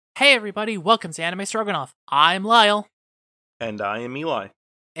Hey everybody, welcome to Anime Stroganoff. I'm Lyle, And I am Eli.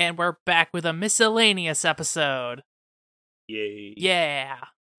 and we're back with a miscellaneous episode. Yay. Yeah.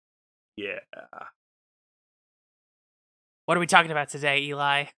 Yeah. What are we talking about today,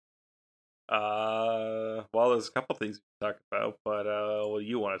 Eli? Well, there's a couple things to talk about, but what do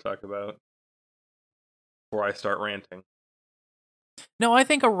you want to talk about before I start ranting? No, I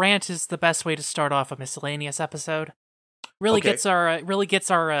think a rant is the best way to start off a miscellaneous episode. Really Okay. gets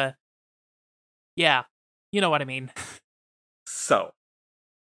our yeah, you know what I mean. So,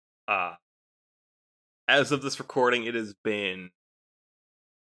 as of this recording, it has been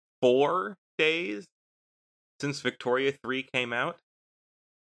 4 days since Victoria 3 came out.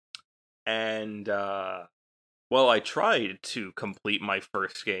 And, well, I tried to complete my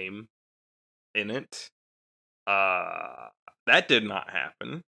first game in it. That did not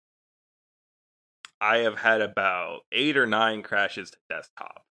happen. I have had about 8 or 9 crashes to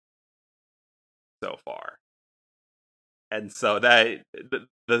desktop so far. And so that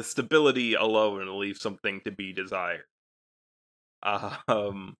the stability alone leaves something to be desired.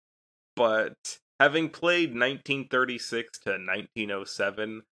 But having played 1936 to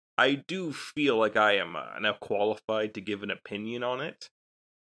 1907, I do feel like I am now qualified to give an opinion on it.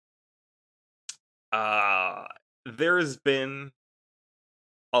 There has been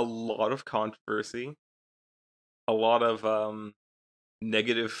a lot of controversy, a lot of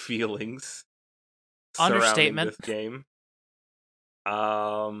negative feelings surrounding Understatement. this game.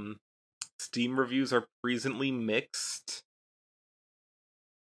 Steam reviews are presently mixed.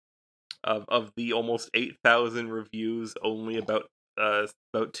 Of the almost 8,000 reviews, only about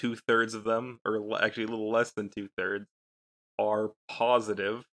 2/3 of them, or actually a little less than 2/3, are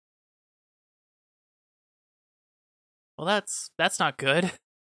positive. Well, that's not good.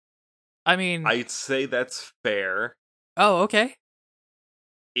 I mean, I'd say that's fair. oh, okay.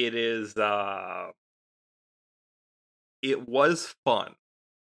 It is it was fun.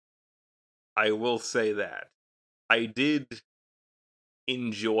 I will say that. I did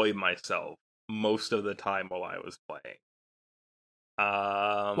enjoy myself most of the time while I was playing.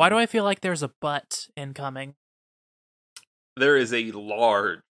 Why do I feel like there's a but incoming? There is a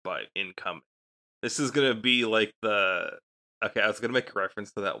large but incoming. This is gonna be like the okay. I was gonna make a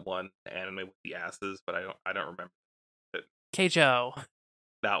reference to that one anime with the asses, but I don't remember it. Keijo.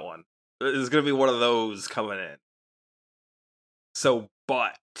 That one. This is gonna be one of those coming in. So,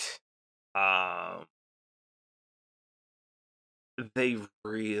 but they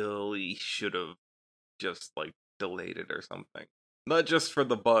really should have just like delayed it or something. Not just for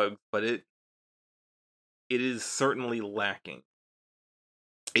the bugs, but it is certainly lacking.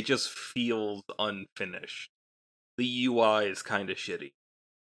 It just feels unfinished. The UI is kind of shitty.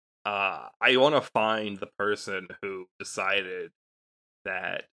 I want to find the person who decided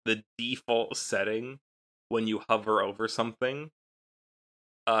that the default setting when you hover over something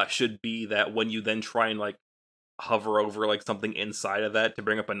should be that when you then try and like hover over like something inside of that to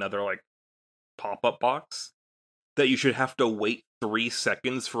bring up another like pop-up box, that you should have to wait 3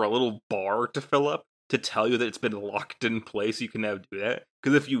 seconds for a little bar to fill up to tell you that it's been locked in place. You can now do that,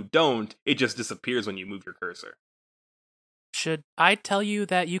 because if you don't, it just disappears when you move your cursor. Should I tell you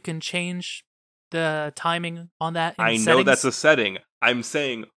that you can change the timing on that in I settings? know that's a setting. I'm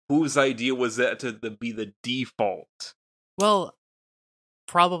saying, whose idea was that to be the default? Well,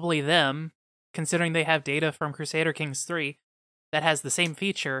 probably them, considering they have data from Crusader Kings 3 that has the same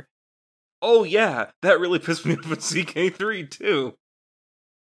feature. Oh yeah, that really pissed me off in CK3 too.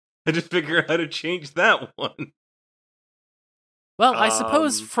 I just figured out how to change that one. Well, I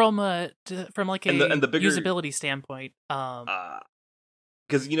suppose from like a and the bigger usability standpoint,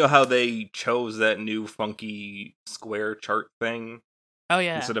 because you know how they chose that new funky square chart thing oh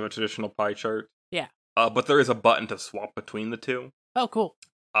yeah, instead of a traditional pie chart. yeah. But there is a button to swap between the two. Oh, cool.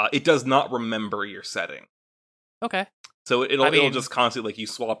 It does not remember your setting, Okay. so it'll just constantly like you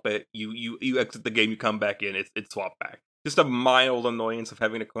swap it, you exit the game, you come back in, it's swapped back. Just a mild annoyance of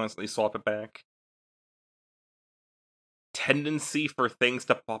having to constantly swap it back. Tendency for things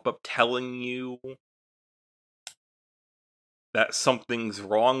to pop up telling you that something's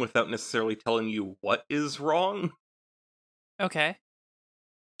wrong without necessarily telling you what is wrong. Okay.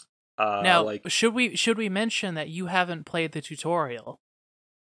 Now, like should we mention that you haven't played the tutorial?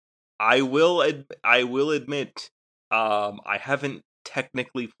 I will admit, I haven't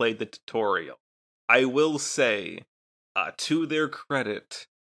technically played the tutorial. I will say, to their credit,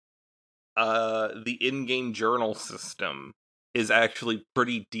 the in-game journal system is actually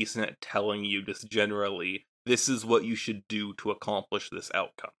pretty decent at telling you just generally, this is what you should do to accomplish this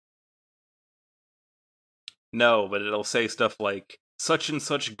outcome. No, but it'll say stuff like, such and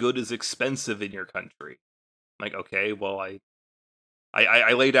such good is expensive in your country. I'm like, okay, well,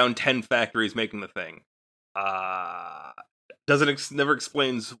 I lay down 10 factories making the thing. Never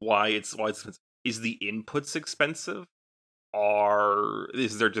explains why it's expensive. Is the inputs expensive?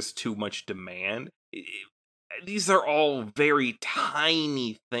 Is there just too much demand? These are all very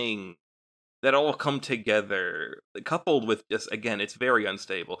tiny things that all come together, coupled with just, again, it's very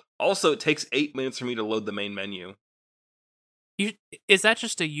unstable. Also, it takes 8 minutes for me to load the main menu. Is that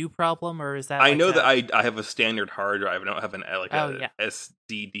just a you problem, or is that? I know that I have a standard hard drive. I don't have yeah.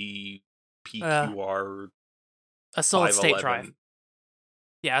 SDD PQR. A solid state drive.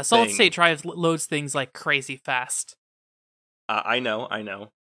 Yeah, a solid state drive loads things like crazy fast. I know.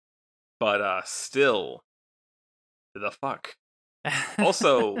 But still, the fuck.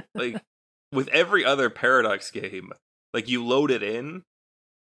 Also, like, with every other Paradox game, like, you load it in,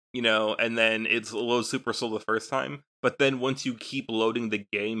 and then it's loads super slow the first time, but then once you keep loading the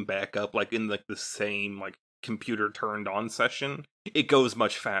game back up, like, in, like, the same, like, computer turned on session, it goes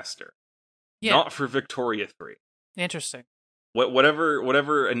much faster. Yeah. Not for Victoria 3. Interesting.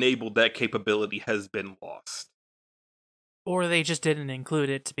 Whatever enabled that capability has been lost. Or they just didn't include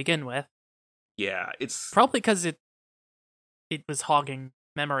it to begin with. Yeah, it's... Probably because it was hogging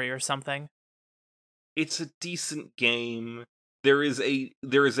memory or something. It's a decent game. There is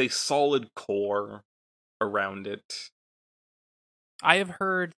a solid core around it. I have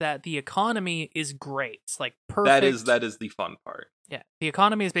heard that the economy is great. It's like perfect. That is the fun part. Yeah, the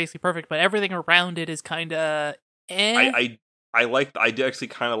economy is basically perfect, but everything around it is kind of I actually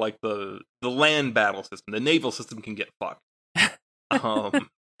kind of like the land battle system. The naval system can get fucked.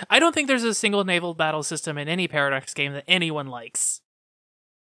 I don't think there's a single naval battle system in any Paradox game that anyone likes.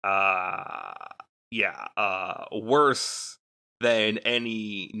 Worse than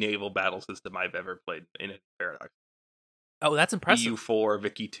any naval battle system I've ever played in a Paradox. Oh, that's impressive. EU4,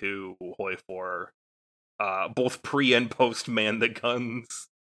 Vicky 2, Hoi 4, both pre and post Man the Guns.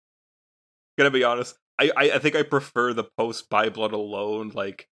 Gonna be honest, I think I prefer the post By Blood Alone,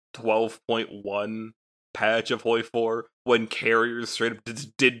 like 12.1 patch of Hoi 4 when carriers straight up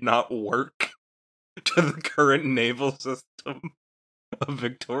did not work to the current naval system of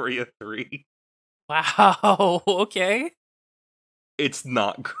Victoria 3. Wow, okay. It's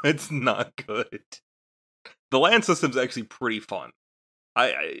not good. The land system's actually pretty fun.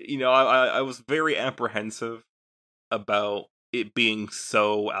 I was very apprehensive about it being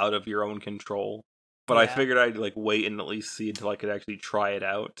so out of your own control, but I figured I'd like wait and at least see until I could actually try it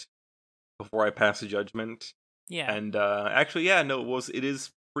out before I pass a judgment. Yeah. And it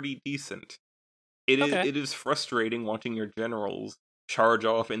is pretty decent. It is frustrating watching your generals charge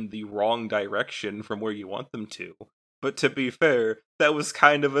off in the wrong direction from where you want them to. But to be fair, that was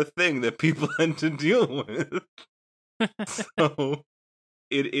kind of a thing that people had to deal with. So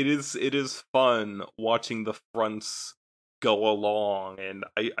it is fun watching the fronts go along, and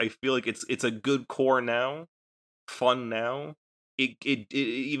I feel like it's a good core now, fun now. It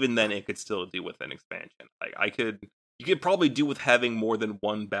even then it could still do with an expansion. You could probably do with having more than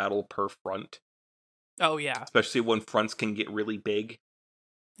one battle per front. Oh yeah, especially when fronts can get really big.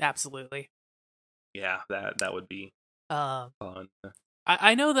 Absolutely. Yeah, that would be fun.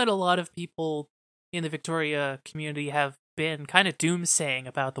 I know that a lot of people in the Victoria community have been kind of doomsaying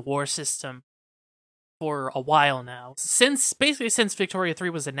about the war system for a while now, since Victoria 3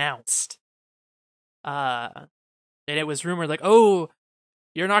 was announced. And it was rumored like, oh,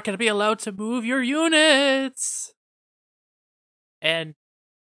 you're not going to be allowed to move your units. And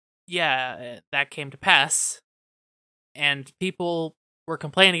yeah, that came to pass. And people were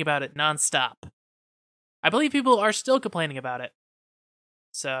complaining about it nonstop. I believe people are still complaining about it.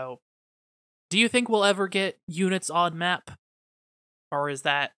 So, do you think we'll ever get units on map? Or is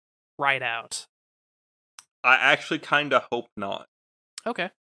that right out? I actually kind of hope not. Okay.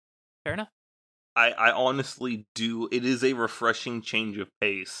 Fair enough. I honestly do. It is a refreshing change of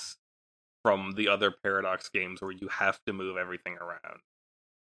pace from the other Paradox games where you have to move everything around.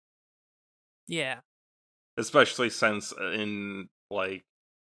 Yeah. Especially since in, like,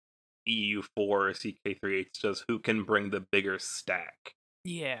 EU4 or CK3H does who can bring the bigger stack.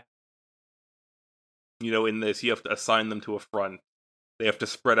 Yeah. In this, you have to assign them to a front. They have to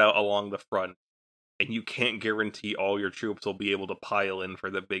spread out along the front. And you can't guarantee all your troops will be able to pile in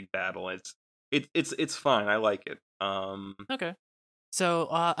for the big battle. It's fine. I like it. Okay. So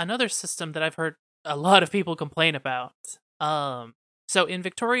another system that I've heard a lot of people complain about. So in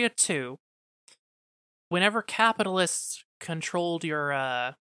Victoria 2, whenever capitalists controlled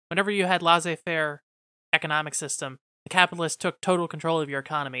your whenever you had laissez-faire economic system, the capitalists took total control of your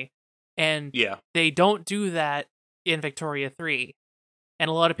economy. And they don't do that in Victoria 3. And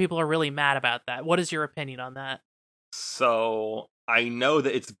a lot of people are really mad about that. What is your opinion on that? So I know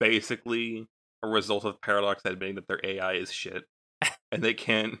that it's basically a result of Paradox admitting that their AI is shit, and they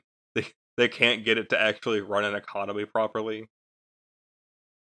can't get it to actually run an economy properly.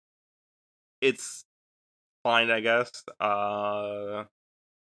 It's fine, I guess. I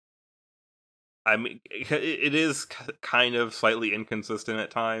mean, it is kind of slightly inconsistent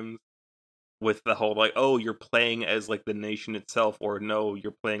at times with the whole like, oh, you're playing as like the nation itself, or no,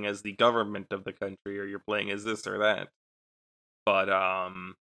 you're playing as the government of the country, or you're playing as this or that. But I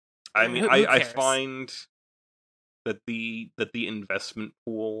mean, Who I cares? find that the investment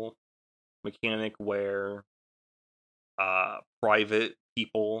pool mechanic where private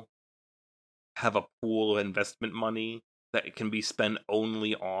people have a pool of investment money that can be spent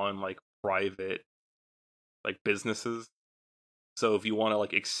only on like private like businesses. So if you want to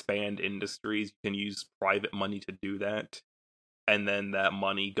like expand industries, you can use private money to do that. And then that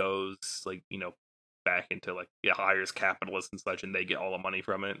money goes like, back into like it hires capitalists and such, and they get all the money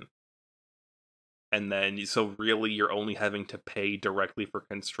from it. And then so really you're only having to pay directly for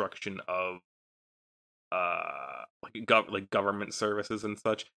construction of like government services and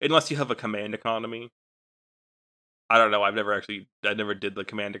such, unless you have a command economy. I don't know. I never did the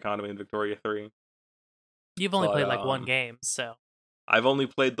command economy in Victoria 3. You've only But played like one game, so I've only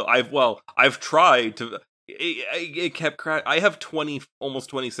played I've tried to it kept I have 20 almost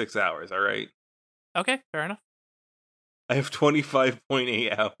 26 hours, all right? okay, fair enough. I have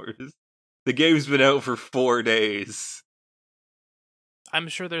 25.8 hours. The game's been out for 4 days. I'm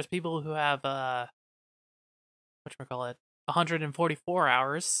sure there's people who have whatchamacallit, 144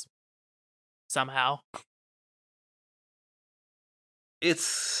 hours somehow.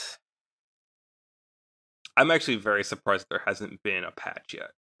 It's I'm actually very surprised there hasn't been a patch yet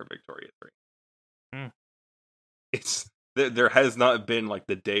for Victoria 3. Hmm. It's there has not been like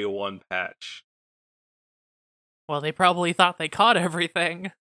the day one patch. Well, they probably thought they caught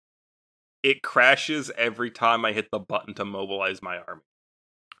everything. It crashes every time I hit the button to mobilize my army.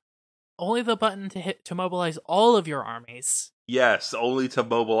 Only the button to hit to mobilize all of your armies. Yes, only to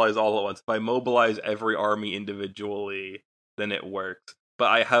mobilize all at once. If I mobilize every army individually, then it works. But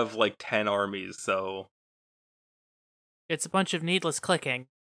I have like 10 armies, so It's a bunch of needless clicking.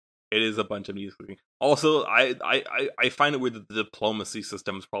 it is a bunch of music. Also, I find it weird that the diplomacy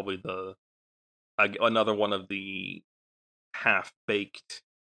system is probably the another one of the half baked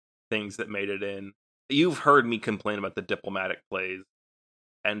things that made it in. You've heard me complain about the diplomatic plays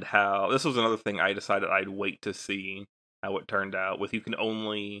and how this was another thing I decided I'd wait to see how it turned out. With you can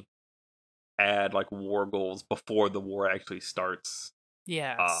only add like war goals before the war actually starts.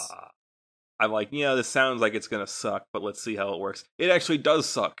 Yes. I'm like, yeah, this sounds like it's gonna suck, but let's see how it works. It actually does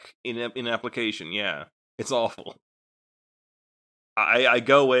suck in application. Yeah, it's awful. I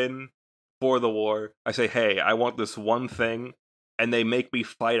go in for the war. I say, hey, I want this one thing, and they make me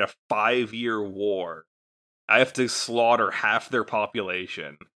fight a 5-year war. I have to slaughter half their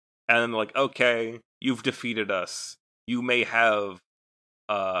population, and then they're like, okay, you've defeated us. You may have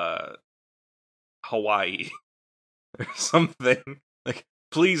Hawaii or something. Like,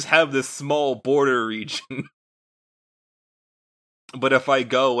 please have this small border region. But if I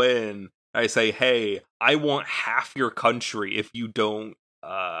go in, I say, hey, I want half your country if you don't,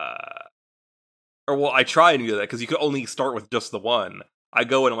 or well, I try and do that, because you can only start with just the one. I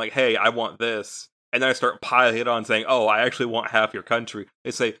go in, I'm like, hey, I want this. And then I start piling it on, saying, oh, I actually want half your country.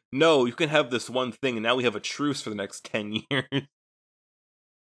 They say, no, you can have this one thing, and now we have a truce for the next 10 years.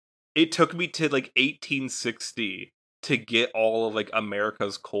 It took me to, like, 1860 to get all of, like,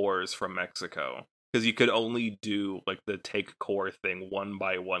 America's cores from Mexico. Because you could only do, like, the take core thing one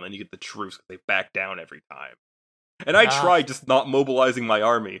by one, and you get the truce, because they back down every time. And I Ah. tried just not mobilizing my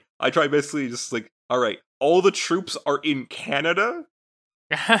army. I tried basically just like, alright, all the troops are in Canada?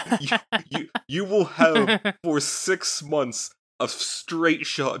 You will have for 6 months a straight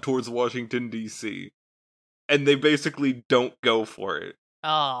shot towards Washington, D.C. And they basically don't go for it.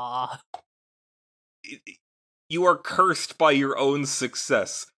 Ah. You are cursed by your own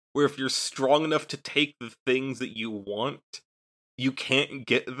success, where if you're strong enough to take the things that you want, you can't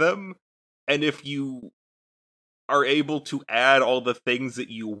get them. And if you are able to add all the things that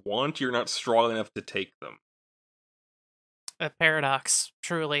you want, you're not strong enough to take them. A paradox,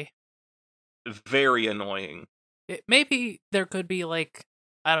 truly. Very annoying. Maybe there could be like,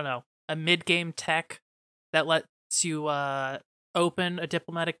 I don't know, a mid-game tech that lets you open a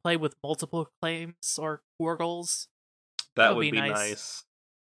diplomatic play with multiple claims or war goals. That would be nice.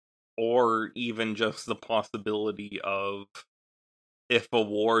 Or even just the possibility of, if a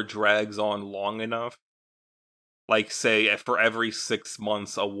war drags on long enough, like, say, for every 6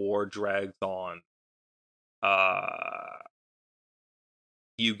 months a war drags on,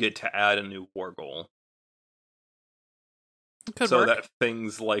 you get to add a new war goal. Could So work. that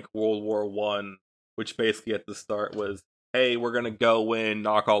things like World War One, which basically at the start was, hey, we're gonna go in,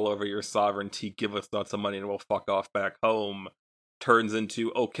 knock all over your sovereignty, give us lots of money, and we'll fuck off back home, turns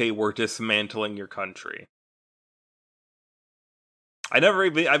into, okay, we're dismantling your country. I've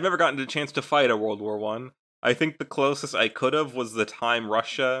never gotten a chance to fight a World War One. I think the closest I could have was the time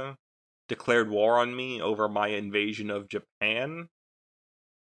Russia declared war on me over my invasion of Japan.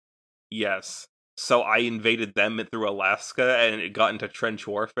 Yes. So I invaded them through Alaska, and it got into trench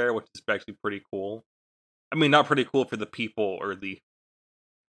warfare, which is actually pretty cool. I mean, not pretty cool for the people or the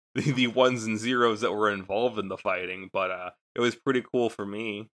the ones and zeros that were involved in the fighting, but it was pretty cool for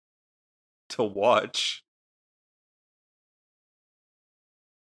me to watch.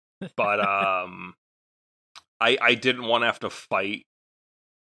 But I didn't want to have to fight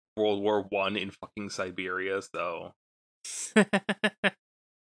World War One in fucking Siberia, so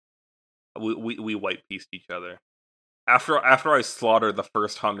we white pieced each other. After I slaughtered the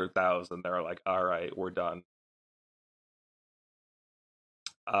first 100,000, they were like, "All right, we're done."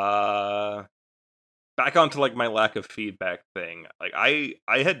 Back onto like my lack of feedback thing. Like I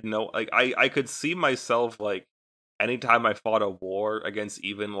had no like I could see myself like anytime I fought a war against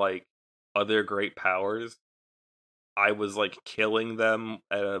even like other great powers, I was like killing them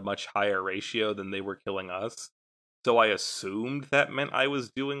at a much higher ratio than they were killing us. So I assumed that meant I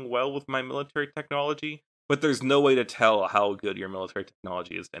was doing well with my military technology, but there's no way to tell how good your military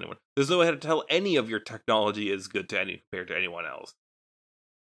technology is to anyone. There's no way to tell any of your technology is good to any compared to anyone else.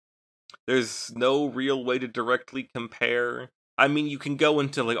 There's no real way to directly compare. I mean, you can go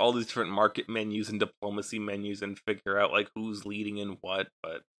into like all these different market menus and diplomacy menus and figure out like who's leading in what,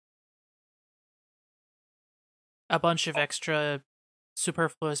 but A bunch of extra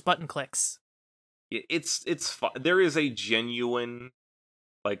superfluous button clicks. it's fun. There is a genuine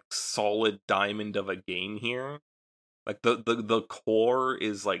like solid diamond of a game here. Like the core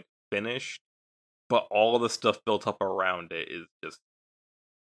is like finished, but all the stuff built up around it is just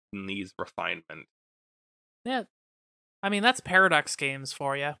needs refinement. Yeah, I mean that's Paradox games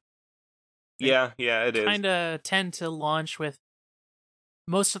for you. Yeah, it is. Kind of tend to launch with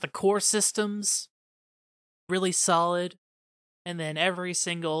most of the core systems really solid, and then every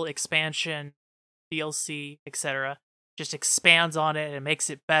single expansion, DLC, etc., just expands on it and makes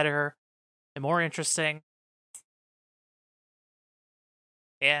it better and more interesting.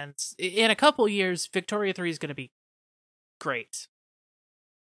 And in a couple years, Victoria 3 is going to be great.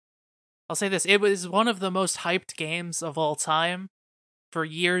 I'll say this, it was one of the most hyped games of all time. For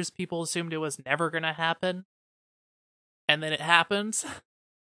years, people assumed it was never going to happen. And then it happened.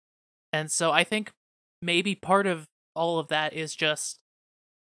 And so I think maybe part of all of that is just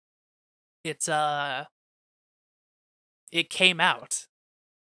it came out.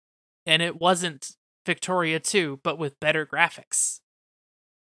 And it wasn't Victoria 2, but with better graphics.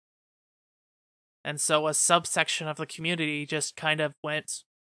 And so a subsection of the community just kind of went,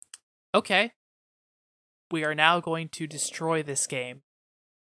 okay, we are now going to destroy this game.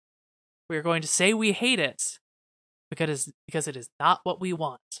 We are going to say we hate it because it is not what we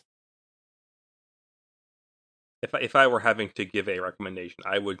want. If I were having to give a recommendation,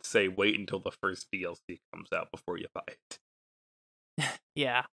 I would say wait until the first DLC comes out before you buy it.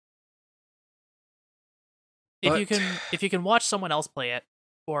 Yeah. If you can watch someone else play it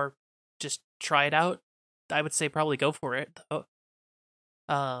or just try it out, I would say probably go for it though.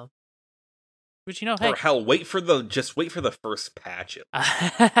 But you know, hey. Or hell, wait for the first patch.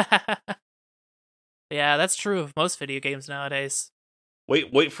 Yeah, that's true of most video games nowadays.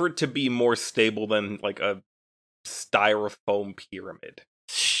 Wait for it to be more stable than like a styrofoam pyramid.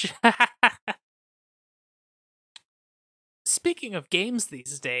 Speaking of games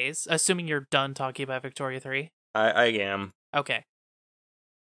these days, assuming you're done talking about Victoria 3. I am. Okay.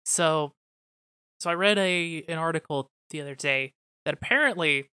 So I read an article the other day that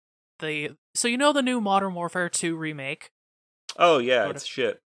apparently so you know the new Modern Warfare 2 remake? Oh yeah, it's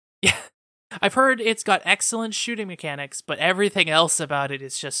shit. Yeah. I've heard it's got excellent shooting mechanics, but everything else about it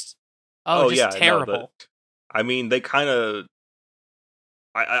is just terrible. No, I mean, they kind of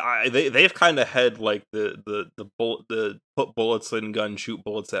they've kind of had like the put bullets in gun, shoot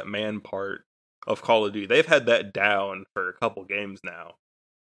bullets at man part of Call of Duty. They've had that down for a couple games now,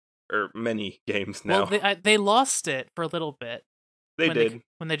 or many games now. Well, they lost it for a little bit.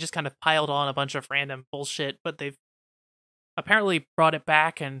 When they just kind of piled on a bunch of random bullshit, but they've apparently brought it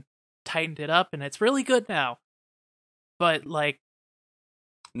back and tightened it up, and it's really good now. But like,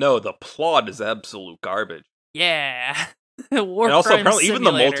 no, the plot is absolute garbage. Yeah. And also, Warframe apparently, even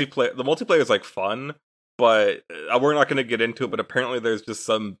the Simulator. multiplayer is like fun, but we're not going to get into it. But apparently, there's just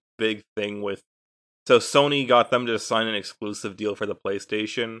some big thing with. So Sony got them to sign an exclusive deal for the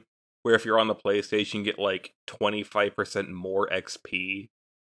PlayStation, where if you're on the PlayStation, you get like 25% more XP.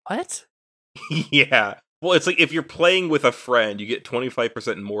 What? Yeah. Well, it's like if you're playing with a friend, you get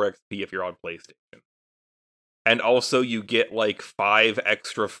 25% more XP if you're on PlayStation. And also, you get like 5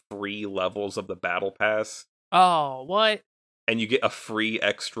 extra free levels of the Battle Pass. Oh, what? And you get a free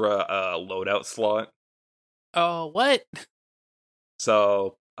extra loadout slot. Oh, what?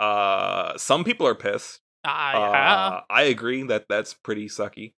 So, some people are pissed. Yeah. I agree that that's pretty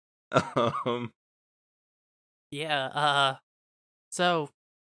sucky. Yeah, so,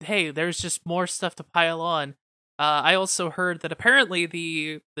 hey, there's just more stuff to pile on. I also heard that apparently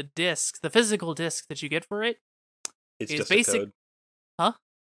the disc, the physical disc that you get for it, It's is just basic. a code. Huh?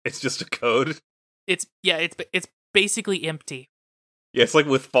 It's just a code. It's basically empty. Yeah, it's like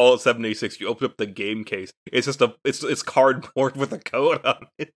with Fallout 76. You open up the game case. It's just it's cardboard with a code on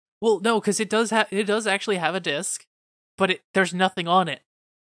it. Well, no, because it does actually have a disc, but there's nothing on it.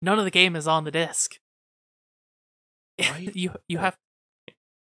 None of the game is on the disc. Right? you have,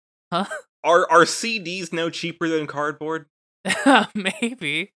 huh? Are CDs now cheaper than cardboard?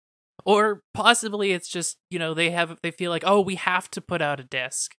 Maybe, or possibly it's just they feel like, oh, we have to put out a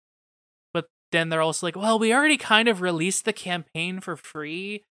disc, but then they're also like, well, we already kind of released the campaign for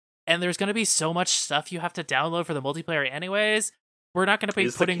free, and there's gonna be so much stuff you have to download for the multiplayer anyways. We're not gonna be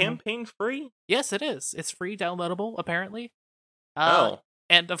putting. The campaign free? Yes, it is. It's free downloadable apparently.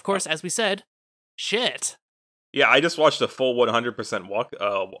 And of course, as we said, shit. Yeah, I just watched a full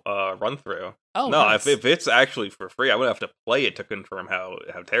 100% run through. Oh, no, nice. if it's actually for free, I would have to play it to confirm how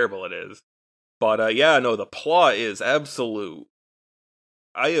terrible it is. But yeah, no, the plot is absolute.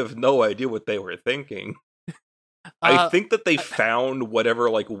 I have no idea what they were thinking. I think that they found whatever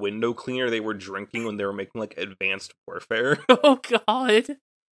like window cleaner they were drinking when they were making like Advanced Warfare. Oh god.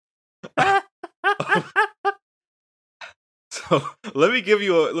 So let me give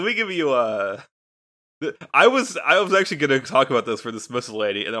you a. I was actually gonna talk about this for Dismissal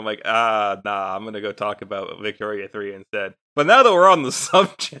Lady, and I'm like, nah, I'm gonna go talk about Victoria 3 instead. But now that we're on the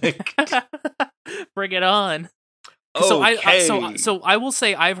subject, bring it on. Okay. So I will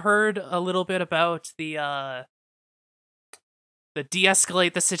say I've heard a little bit about the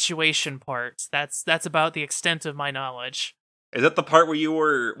de-escalate the situation part. That's about the extent of my knowledge. Is that the part where you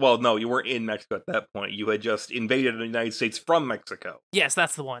were? Well, no, you weren't in Mexico at that point. You had just invaded the United States from Mexico. Yes,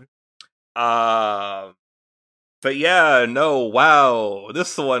 that's the one. But yeah, no, wow.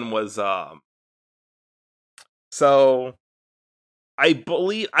 This one was so I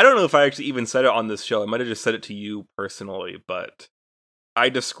don't know if I actually even said it on this show. I might have just said it to you personally, but I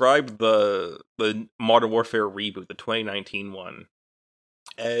described the Modern Warfare reboot, the 2019 one,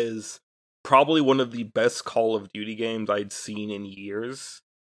 as probably one of the best Call of Duty games I'd seen in years,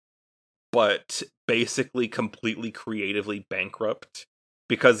 but basically completely creatively bankrupt.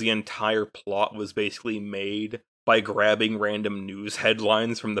 Because the entire plot was basically made by grabbing random news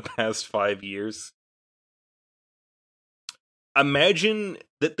headlines from the past 5 years. Imagine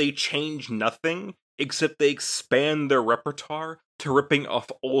that they change nothing, except they expand their repertoire to ripping off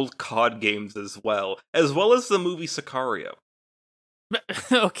old COD games as well as the movie Sicario.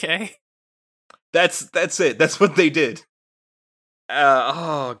 Okay. That's it. That's what they did.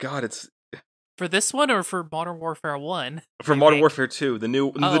 Oh god, it's... For this one or for Modern Warfare 1? For Modern Warfare 2, the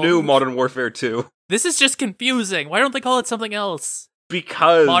new Modern Warfare 2. This is just confusing. Why don't they call it something else?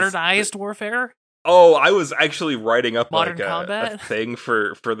 Because Modernized Warfare? Oh, I was actually writing up Modern like Combat? a thing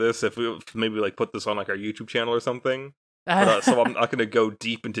for this. If we maybe like put this on like our YouTube channel or something. But, so I'm not going to go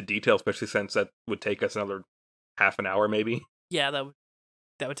deep into detail, especially since that would take us another half an hour, maybe. Yeah, that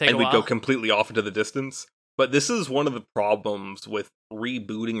would take a while. And we'd go completely off into the distance. But this is one of the problems with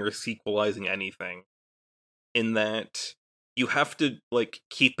rebooting or sequelizing anything, in that you have to like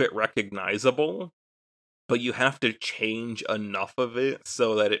keep it recognizable, but you have to change enough of it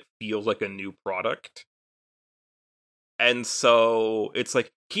so that it feels like a new product. And so it's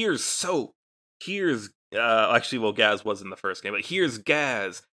like, here's Soap, here's actually, well, Gaz was in the first game, but here's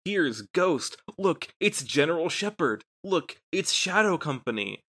Gaz, here's Ghost, look, it's General Shepard, look, it's Shadow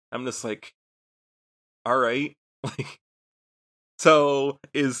Company. I'm just like, alright. Like, so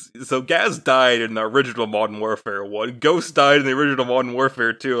Gaz died in the original Modern Warfare 1, Ghost died in the original Modern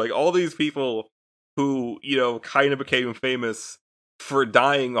Warfare 2, like, all these people who, you know, kind of became famous for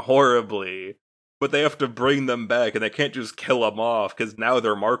dying horribly, but they have to bring them back, and they can't just kill them off, because now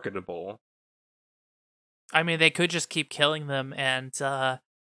they're marketable. I mean, they could just keep killing them, and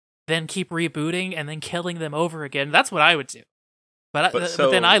then keep rebooting and then killing them over again. That's what I would do. But then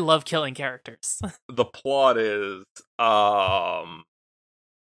So- I love killing characters. The plot is,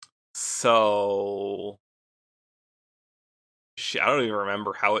 so I don't even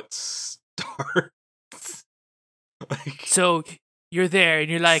remember how it starts. Like, So you're there and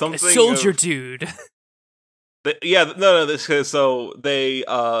you're like, a Something soldier of- dude. So they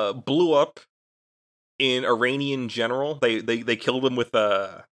blew up in Iranian general. They killed him with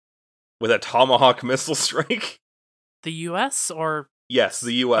a Tomahawk missile strike. The US or Yes,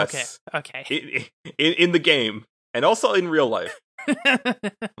 the U.S. Okay. In the game, and also in real life.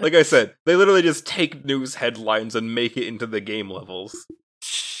 Like I said, they literally just take news headlines and make it into the game levels.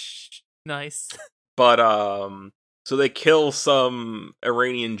 Nice. But so they kill some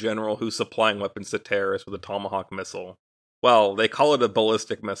Iranian general who's supplying weapons to terrorists with a Tomahawk missile. Well, they call it a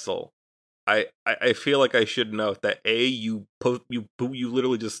ballistic missile. I feel like I should note that you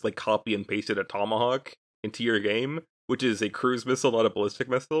literally just like copy and pasted a Tomahawk into your game, which is a cruise missile, not a ballistic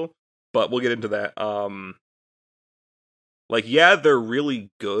missile. But we'll get into that. Like, yeah, they're really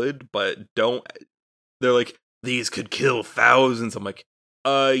good, but they're like, these could kill thousands. I'm like,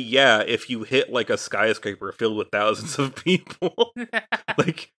 yeah, if you hit like a skyscraper filled with thousands of people.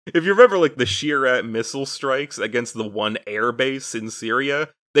 Like, if you remember like the Shirat missile strikes against the one airbase in Syria,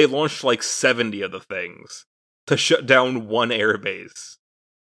 they launched like 70 of the things to shut down one airbase.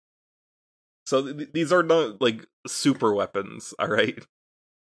 So these are not like super weapons, alright?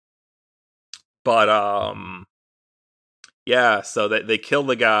 But yeah, so they kill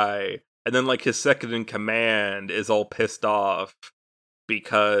the guy, and then like his second in command is all pissed off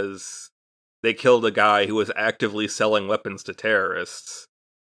because they killed a guy who was actively selling weapons to terrorists.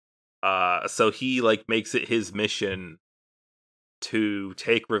 So he like makes it his mission to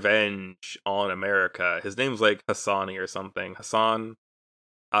take revenge on America. His name's like Hassani or something. Hassan?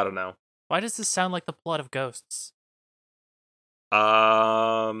 I don't know. Why does this sound like the plot of Ghosts?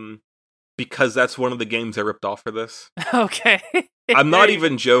 Because that's one of the games I ripped off for this. Okay. I'm not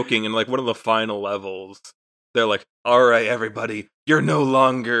even joking. In like one of the final levels, they're like, "Alright, everybody, you're no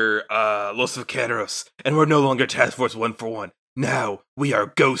longer Los Vaqueros, and we're no longer Task Force 141. Now, we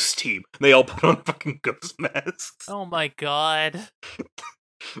are Ghost Team." And they all put on fucking ghost masks. Oh my god.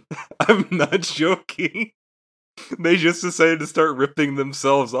 I'm not joking. They just decided to start ripping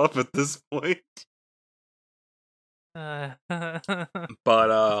themselves off at this point. But,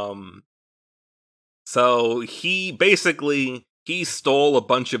 so he stole a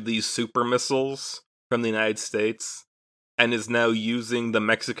bunch of these super missiles from the United States and is now using the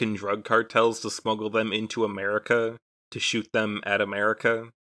Mexican drug cartels to smuggle them into America to shoot them at America.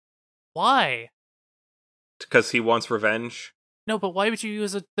 Why? Because he wants revenge. No, but why would you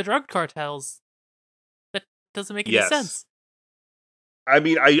use the drug cartels? That doesn't make any Yes. sense. I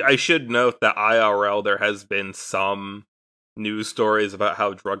mean, I should note that IRL, there has been some news stories about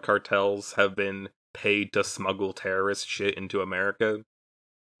how drug cartels have been paid to smuggle terrorist shit into America.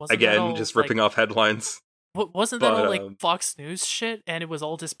 Wasn't that Again, all, just like, ripping off headlines. Wasn't that all like but, Fox News shit and it was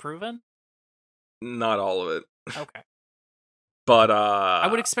all disproven? Not all of it. Okay. But, I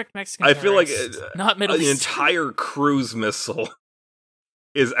would expect Mexican I feel like terrorists, not Middle the East. entire cruise missile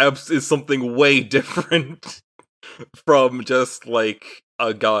is something way different from just like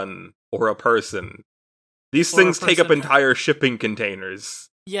a gun or a person. These Or a things take up person. entire shipping containers.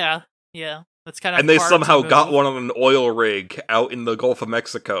 Yeah. That's kind of And they hard somehow to got move. one on an oil rig out in the Gulf of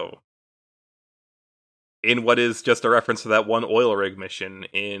Mexico. In what is just a reference to that one oil rig mission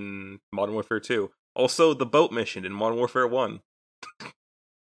in Modern Warfare 2. Also, the boat mission in Modern Warfare 1.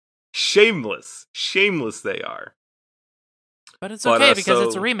 Shameless they are. But it's But, okay because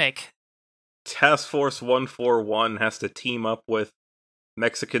it's a so- remake. Task Force 141 has to team up with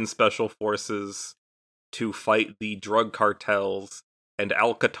Mexican special forces to fight the drug cartels and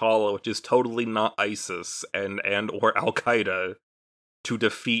Al-Qatala, which is totally not ISIS and or Al-Qaeda, to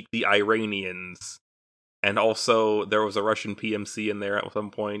defeat the Iranians. And also, there was a Russian PMC in there at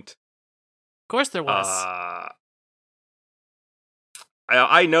some point. Of course there was.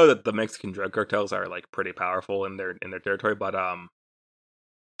 I know that the Mexican drug cartels are like pretty powerful in their territory, but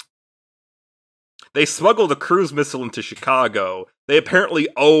they smuggled a cruise missile into Chicago. They apparently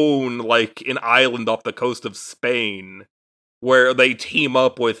own like an island off the coast of Spain where they team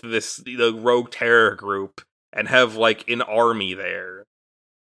up with the rogue terror group and have like an army there.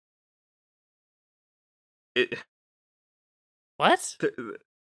 What?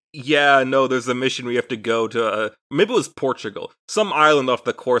 Yeah, no, there's a mission we have to go to. Maybe it was Portugal, some island off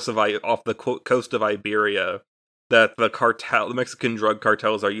the coast of Iberia, that the Mexican drug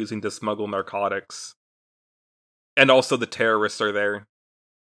cartels are using to smuggle narcotics, and also the terrorists are there.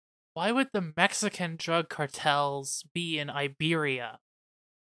 Why would the Mexican drug cartels be in Iberia?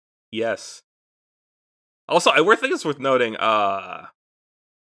 Yes. Also, I think it's worth noting,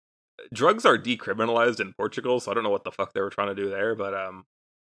 drugs are decriminalized in Portugal, so I don't know what the fuck they were trying to do there, but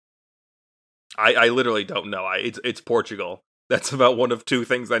I literally don't know. It's Portugal. That's about one of two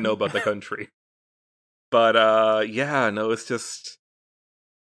things I know about the country. But yeah, no, it's just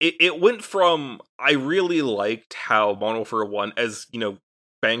it went from, I really liked how Modern Warfare 1, as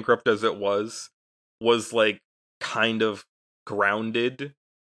bankrupt as it was like kind of grounded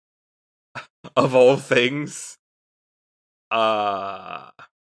of all things. But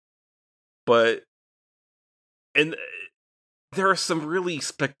and there are some really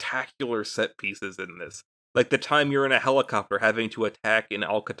spectacular set pieces in this. Like the time you're in a helicopter having to attack an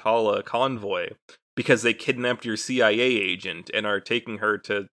Alcatala convoy because they kidnapped your CIA agent and are taking her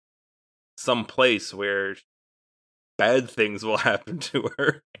to some place where bad things will happen to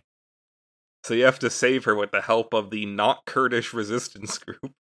her. So you have to save her with the help of the not Kurdish resistance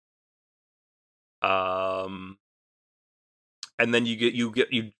group. And then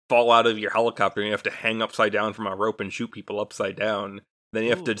you fall out of your helicopter and you have to hang upside down from a rope and shoot people upside down. Then you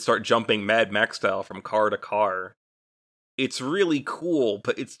have to start jumping Mad Max style from car to car. It's really cool,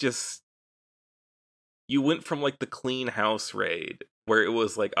 but it's just, you went from like the clean house raid where it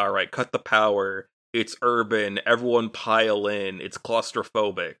was like, all right, cut the power, it's urban, everyone pile in, it's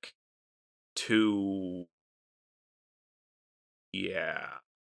claustrophobic, to yeah.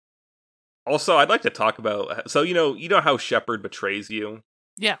 Also, I'd like to talk about, so you know how Shepard betrays you?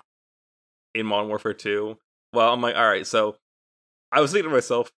 Yeah. In Modern Warfare 2? Well, I'm like, alright, so I was thinking to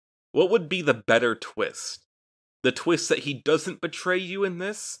myself, what would be the better twist? The twist that he doesn't betray you in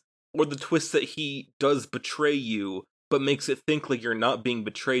this? Or the twist that he does betray you, but makes it think like you're not being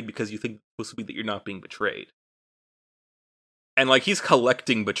betrayed because you think it's supposed to be that you're not being betrayed? And like, he's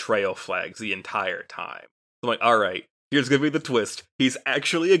collecting betrayal flags the entire time. So I'm like, alright, here's gonna be the twist. He's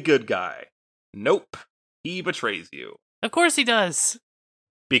actually a good guy. Nope. He betrays you. Of course he does.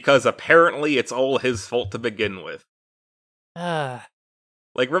 Because apparently it's all his fault to begin with.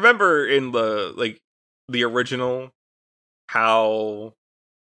 Like, remember in the original, how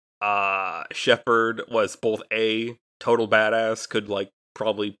Shepard was both a total badass, could like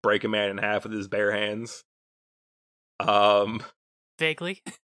probably break a man in half with his bare hands. Vaguely.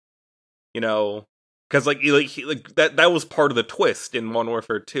 Because that was part of the twist in Modern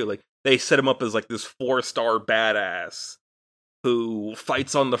Warfare 2. Like, they set him up as like this 4-star badass who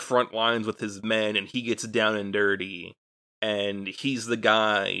fights on the front lines with his men, and he gets down and dirty, and he's the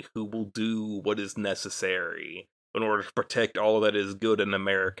guy who will do what is necessary in order to protect all that is good in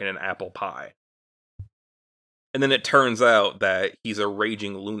American and apple pie. And then it turns out that he's a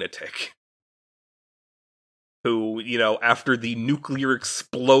raging lunatic who, after the nuclear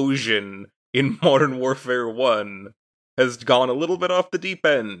explosion in Modern Warfare 1, has gone a little bit off the deep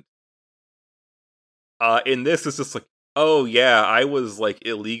end. In this, it's just like, oh yeah, I was like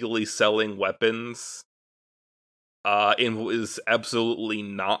illegally selling weapons. It was absolutely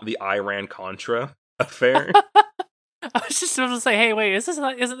not the Iran-Contra affair. I was just about to say, hey, wait,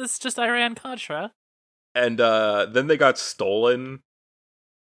 isn't this just Iran-Contra? And then they got stolen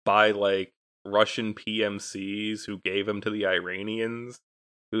by like Russian PMCs who gave them to the Iranians,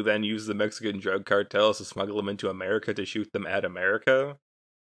 who then used the Mexican drug cartels to smuggle them into America to shoot them at America.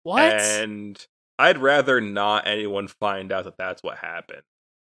 What? And I'd rather not anyone find out that that's what happened.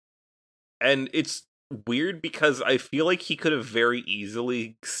 And it's weird because I feel like he could have very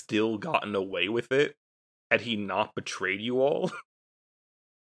easily still gotten away with it had he not betrayed you all.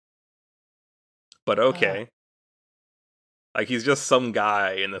 But okay. Like, he's just some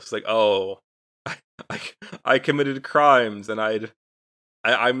guy, and it's like, oh, I committed crimes, and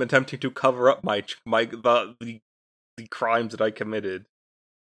I'm attempting to cover up the crimes that I committed.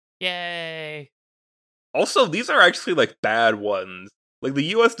 Yay. Also, these are actually like bad ones. Like, the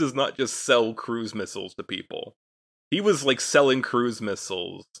US does not just sell cruise missiles to people. He was like selling cruise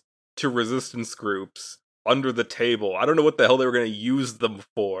missiles to resistance groups under the table. I don't know what the hell they were going to use them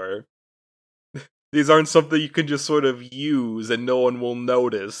for. These aren't something you can just sort of use and no one will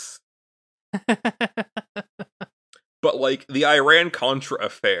notice. But like, the Iran-Contra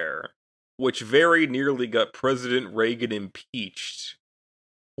affair, which very nearly got President Reagan impeached,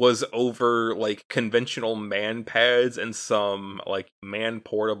 was over like conventional man pads and some like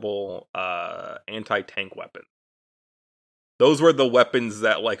man-portable anti-tank weapons. Those were the weapons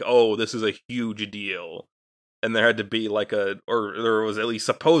that like, oh, this is a huge deal. And there had to be like or there was at least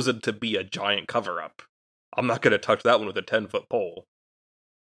supposed to be a giant cover-up. I'm not going to touch that one with a 10-foot pole.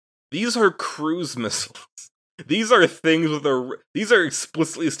 These are cruise missiles. These are things these are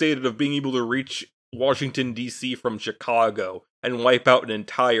explicitly stated of being able to reach Washington, D.C. from Chicago and wipe out an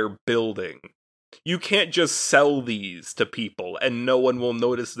entire building. You can't just sell these to people and no one will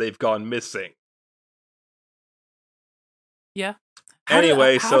notice they've gone missing. Yeah.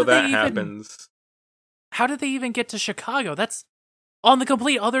 Anyway, so that happens. How did they even get to Chicago? That's on the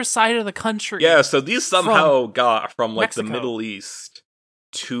complete other side of the country. Yeah, so these somehow got from, like, Mexico. the Middle East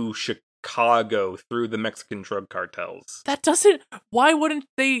to Chicago through the Mexican drug cartels. That doesn't... Why wouldn't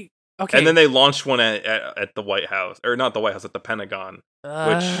they... Okay. And then they launched one at the White House. Or not the White House, at the Pentagon.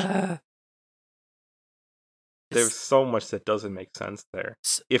 There's so much that doesn't make sense there.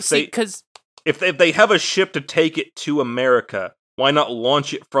 If they have a ship to take it to America, why not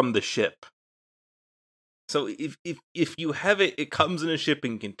launch it from the ship? So if you have it, it comes in a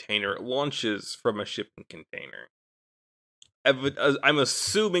shipping container. It launches from a shipping container. I'm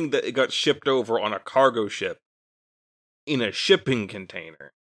assuming that it got shipped over on a cargo ship in a shipping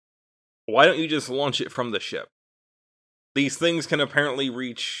container. Why don't you just launch it from the ship? These things can apparently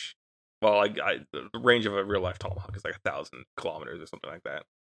reach... Well, the range of a real-life Tomahawk is like 1,000 kilometers or something like that.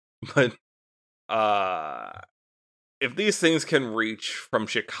 But, if these things can reach from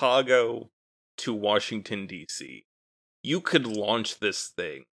Chicago to Washington, D.C., you could launch this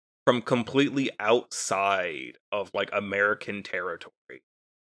thing from completely outside of, like, American territory.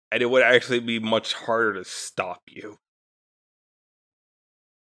 And it would actually be much harder to stop you.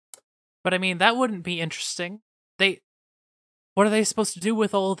 But I mean, that wouldn't be interesting. What are they supposed to do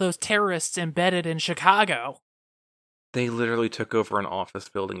with all of those terrorists embedded in Chicago? They literally took over an office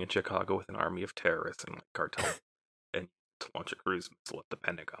building in Chicago with an army of terrorists and, like, cartel and to launch a cruise missile at the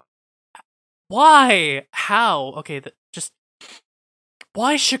Pentagon. Why? How? Okay,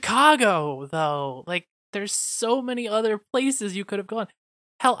 why Chicago, though? Like, there's so many other places you could have gone.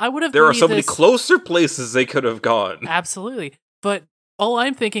 Hell, I would have... There are so many closer places they could have gone. Absolutely. But all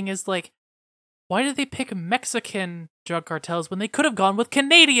I'm thinking is, like, why did they pick Mexican drug cartels when they could have gone with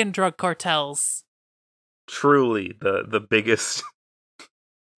Canadian drug cartels? Truly, the biggest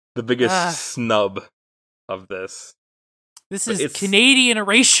snub of this. This is Canadian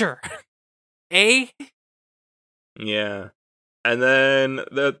erasure. Eh? Yeah. And then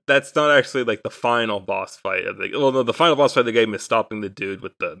that's not actually, like, the final boss fight of the final boss fight of the game is stopping the dude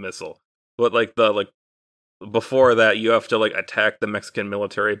with the missile. But, like, before that, you have to, like, attack the Mexican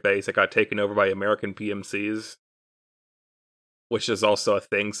military base that got taken over by American PMCs. Which is also a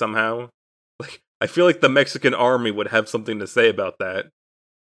thing somehow. Like, I feel like the Mexican army would have something to say about that.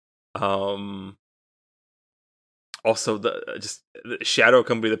 Also, the Shadow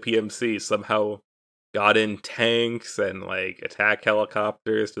Company, the PMC, somehow got in tanks and, like, attack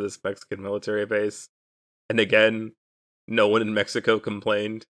helicopters to this Mexican military base. And again, no one in Mexico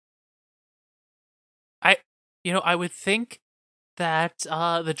complained. I would think that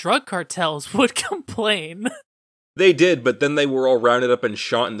the drug cartels would complain. They did, but then they were all rounded up and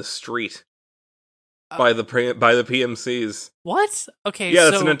shot in the street by the PMCs. What? Okay, yeah,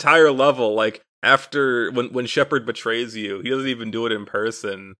 it's an entire level. Like, after when Shepard betrays you, he doesn't even do it in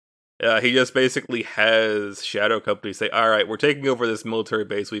person. He just basically has Shadow Company say, "All right, we're taking over this military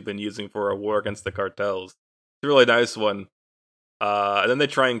base we've been using for a war against the cartels. It's a really nice one." And then they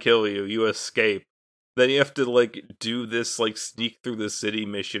try and kill you. You escape. Then you have to, like, do this, like, sneak through the city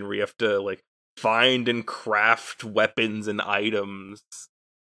mission where you have to, like, find and craft weapons and items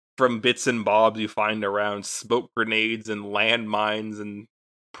from bits and bobs you find around, smoke grenades and landmines and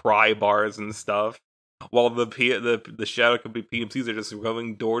pry bars and stuff, while the Shadow Company PMCs are just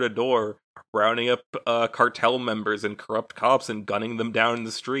going door to door, rounding up cartel members and corrupt cops and gunning them down in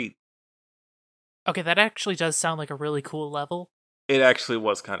the street. Okay, that actually does sound like a really cool level. It actually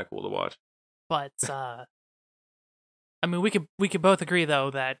was kind of cool to watch. But I mean, we could both agree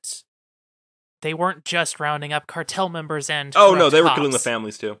though that they weren't just rounding up cartel members and no, they cops. were killing the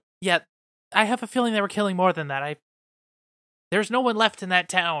families too. Yeah, I have a feeling they were killing more than that. There's no one left in that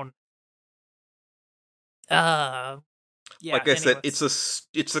town. Yeah. Like I said,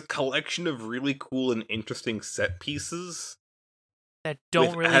 it's a collection of really cool and interesting set pieces that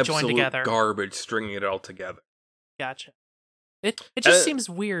don't really join together. Garbage stringing it all together. Gotcha. It just seems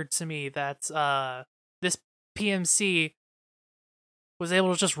weird to me that this PMC was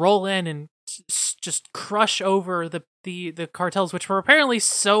able to just roll in and just crush over the cartels, which were apparently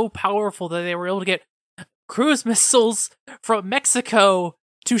so powerful that they were able to get cruise missiles from Mexico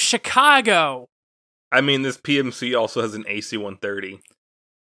to Chicago. I mean, this PMC also has an AC-130.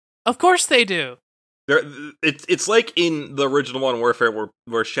 Of course they do. It's like in the original Modern Warfare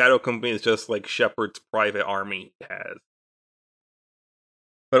where Shadow Company is just like Shepard's private army has.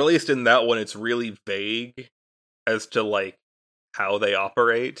 But at least in that one, it's really vague as to like how they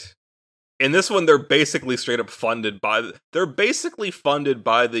operate. In this one, they're basically straight up funded by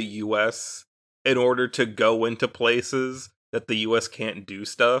the US in order to go into places that the US can't do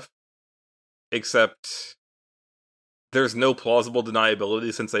stuff. Except there's no plausible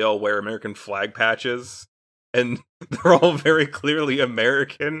deniability since they all wear American flag patches. And they're all very clearly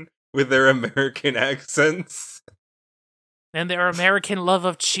American with their American accents. And their American love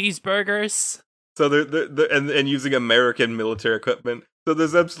of cheeseburgers. So and using American military equipment. So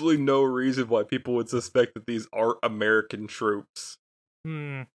there's absolutely no reason why people would suspect that these aren't American troops.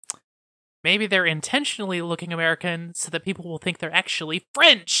 Maybe they're intentionally looking American so that people will think they're actually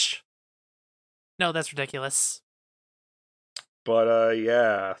French. No, that's ridiculous. But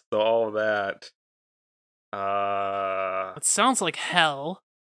yeah, so all of that. It sounds like hell.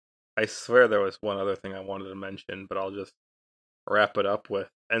 I swear there was one other thing I wanted to mention, but I'll just wrap it up with.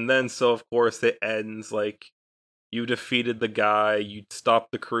 And then, so of course, it ends like you defeated the guy, you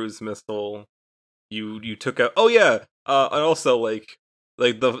stopped the cruise missile, you took out. Oh yeah, and also like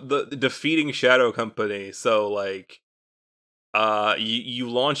the defeating Shadow Company. So like, you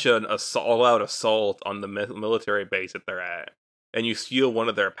launch an all-out assault on the military base that they're at, and you steal one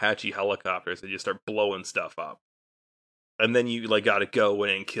of their Apache helicopters and you start blowing stuff up. And then you like gotta go in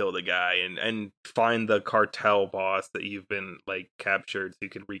and kill the guy and find the cartel boss that you've been like captured so you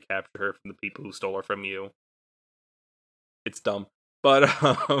can recapture her from the people who stole her from you. It's dumb. But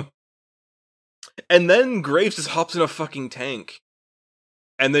and then Graves just hops in a fucking tank.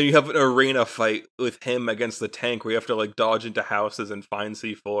 And then you have an arena fight with him against the tank where you have to like dodge into houses and find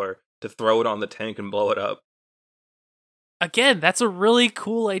C4 to throw it on the tank and blow it up. Again, that's a really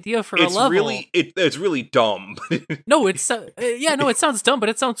cool idea for a level. It's really dumb. No, it sounds dumb, but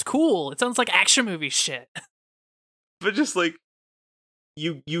it sounds cool. It sounds like action movie shit. But just like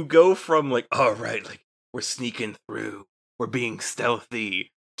you go from like, all right, like we're sneaking through, we're being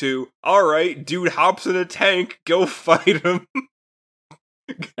stealthy, to all right, dude hops in a tank, go fight him.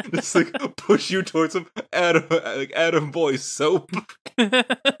 Just like push you towards him, Adam boy soap.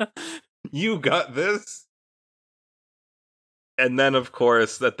 You got this. And then, of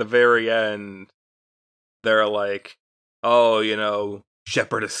course, at the very end, they're like, oh, you know,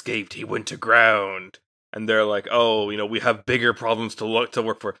 Shepard escaped, he went to ground. And they're like, oh, you know, we have bigger problems to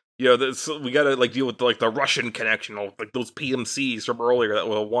work for. You know, we gotta, like, deal with, like, the Russian connection, like, those PMCs from earlier that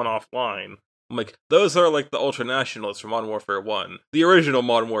were a one-off line. I'm like, those are, like, the ultra-nationalists from Modern Warfare 1. The original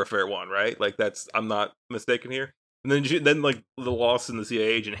Modern Warfare 1, right? Like, I'm not mistaken here. And then like, the Lawson, the CIA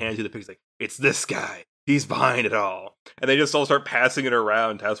agent, hands you the picture, like, it's this guy. He's behind it all. And they just all start passing it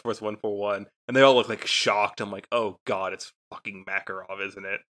around, Task Force 141, and they all look like shocked. I'm like, oh god, it's fucking Makarov, isn't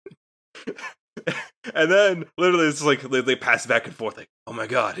it? And then, literally, it's like, they pass back and forth, like, oh my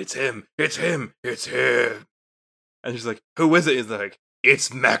god, it's him, it's him, it's him. And she's like, who is it? He's like, it's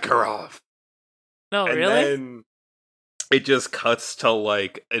Makarov. No, and really? Then it just cuts to,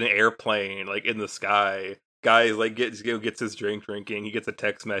 like, an airplane, like, in the sky. Guy, like, gets his drink drinking, he gets a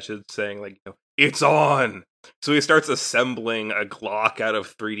text message saying, like, you know, it's on! So he starts assembling a Glock out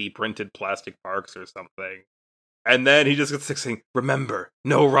of 3D printed plastic parts or something. And then he just gets saying, remember,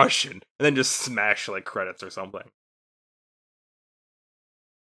 no Russian! And then just smash, like, credits or something.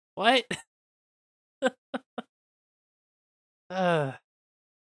 What? I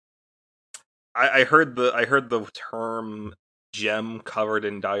heard the term gem covered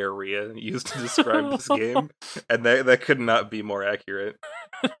in diarrhea used to describe this game, and that could not be more accurate.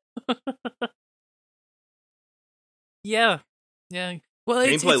 Yeah. Well,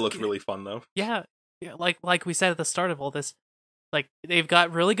 gameplay looked really fun though. Yeah, like we said at the start of all this, like they've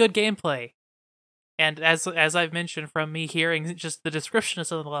got really good gameplay, and as I've mentioned from me hearing just the description of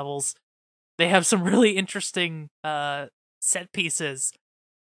some of the levels, they have some really interesting set pieces,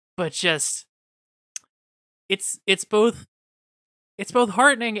 but just it's both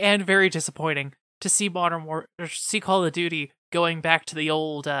heartening and very disappointing to see see Call of Duty going back to the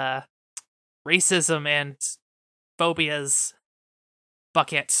old racism and phobias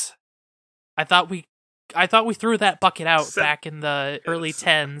bucket. I thought we threw that bucket out back in the early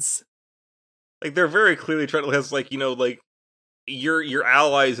 10s. Like they're very clearly trying to have, like, you know, like your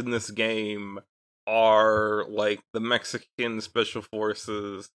allies in this game are like the Mexican special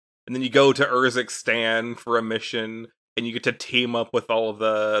forces, and then you go to Urzikstan for a mission, and you get to team up with all of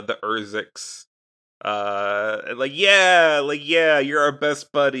the Urziks. Like yeah, you're our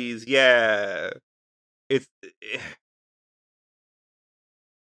best buddies. Yeah,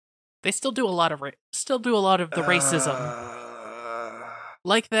 they still do a lot of the racism,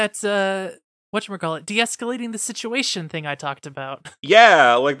 like that whatchamacallit, de-escalating the situation thing I talked about.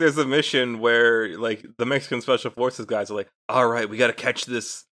 Yeah, like there's a mission where like the Mexican special forces guys are like, all right, we got to catch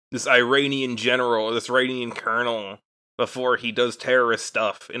this Iranian general, this Iranian colonel before he does terrorist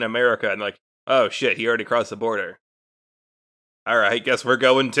stuff in America, and like, oh shit, he already crossed the border. All right, guess we're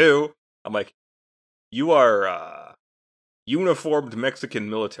going too. I'm like, you are uniformed Mexican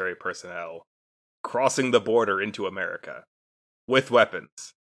military personnel crossing the border into America with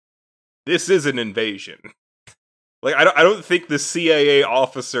weapons. This is an invasion. Like, I don't think the CIA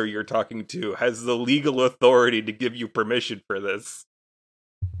officer you're talking to has the legal authority to give you permission for this.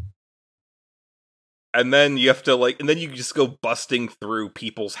 And then you have to, like, and then you just go busting through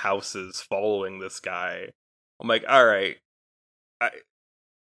people's houses following this guy. I'm like, alright.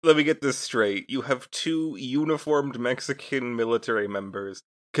 Let me get this straight. You have 2 uniformed Mexican military members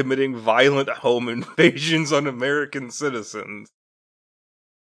committing violent home invasions on American citizens.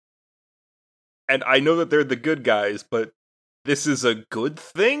 And I know that they're the good guys, but this is a good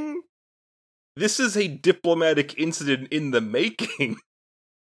thing? This is a diplomatic incident in the making.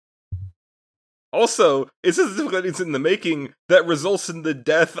 Also, it's a diplomatic incident in the making that results in the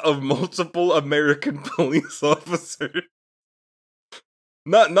death of multiple American police officers.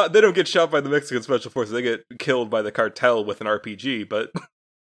 Not they don't get shot by the Mexican special forces, they get killed by the cartel with an RPG, but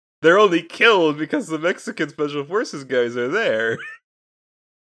they're only killed because the Mexican special forces guys are there.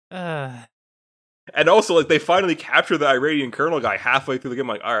 And also, like, they finally capture the Iranian colonel guy halfway through the game.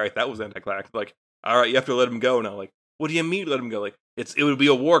 I'm like, alright, that was anticlimactic. Like, alright, you have to let him go now. Like, what do you mean let him go? Like, it would be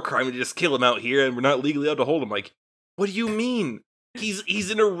a war crime to just kill him out here, and we're not legally allowed to hold him. Like, what do you mean? He's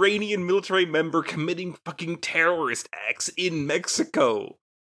an Iranian military member committing fucking terrorist acts in Mexico.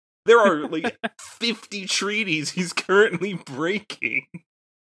 There are, like, 50 treaties he's currently breaking.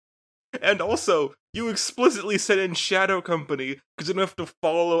 And also, you explicitly said in Shadow Company, because you don't have to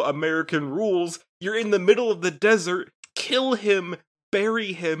follow American rules, you're in the middle of the desert, kill him,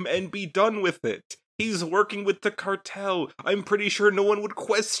 bury him, and be done with it. He's working with the cartel. I'm pretty sure no one would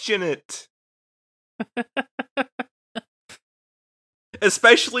question it.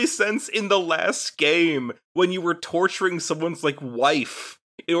 Especially since in the last game, when you were torturing someone's, like, wife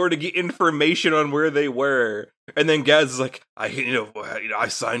in order to get information on where they were. And then Gaz is like, I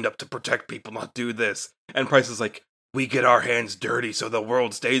signed up to protect people, not do this. And Price is like, we get our hands dirty so the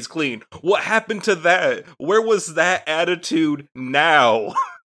world stays clean. What happened to that? Where was that attitude now?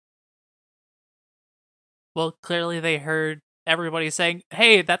 Well, clearly they heard everybody saying,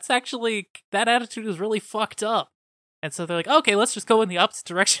 hey, that attitude is really fucked up. And so they're like, okay, let's just go in the opposite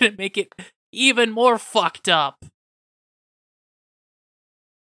direction and make it even more fucked up.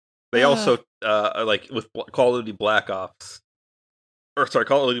 They also, like, with Call of Duty Black Ops,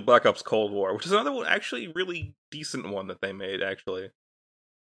 Call of Duty Black Ops Cold War, which is another one, actually really decent one that they made, actually.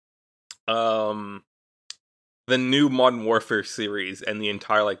 The new Modern Warfare series and the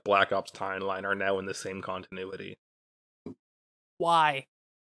entire, like, Black Ops timeline are now in the same continuity. Why?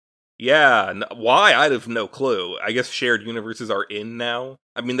 Yeah, why? I have no clue. I guess shared universes are in now.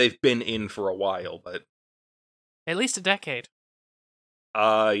 I mean, they've been in for a while, but... At least a decade.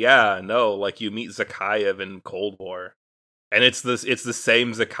 Yeah, no, like, you meet Zakhaev in Cold War. And it's the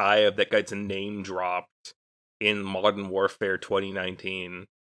same Zakhaev that gets name dropped in Modern Warfare 2019.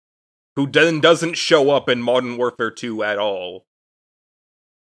 Who then doesn't show up in Modern Warfare 2 at all.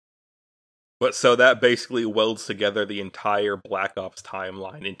 But so that basically welds together the entire Black Ops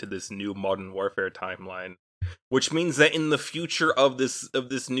timeline into this new Modern Warfare timeline. Which means that in the future of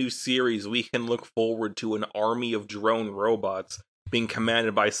this new series, we can look forward to an army of drone robots being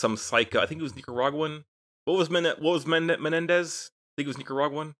commanded by some psycho. I think it was Nicaraguan. What was Menendez? I think it was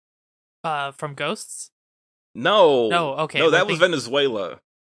Nicaraguan. From Ghosts? No. No, okay. No, that was Venezuela.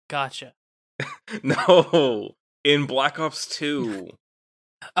 Gotcha. No, in Black Ops 2.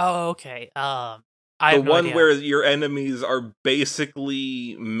 Oh, okay. I the have no one idea. where your enemies are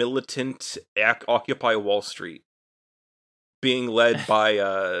basically militant Occupy Wall Street, being led by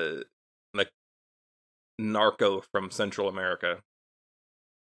like narco from Central America.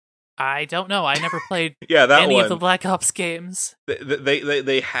 I don't know. I never played yeah, that any one. of the Black Ops games.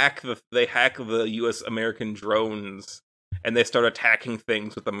 They hack the U.S. American drones, and they start attacking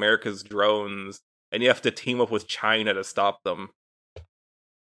things with America's drones, and you have to team up with China to stop them.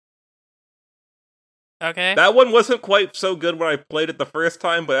 Okay. That one wasn't quite so good when I played it the first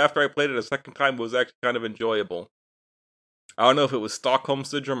time, but after I played it a second time, it was actually kind of enjoyable. I don't know if it was Stockholm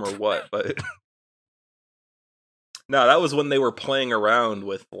Syndrome or what, but... No, that was when they were playing around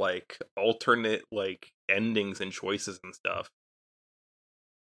with, like, alternate, like, endings and choices and stuff.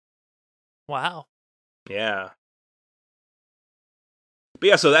 Wow. Yeah. But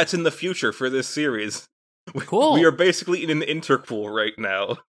yeah, so that's in the future for this series. Cool. We are basically in an interquel right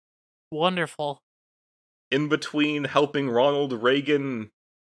now. Wonderful. In between helping Ronald Reagan.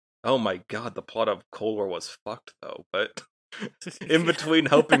 Oh my god, the plot of Cold War was fucked though, but in between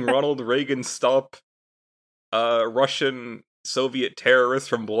helping Ronald Reagan stop Russian Soviet terrorists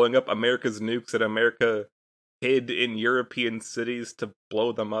from blowing up America's nukes that America hid in European cities to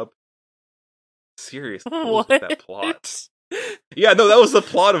blow them up. Serious, what was that plot? Yeah, no, that was the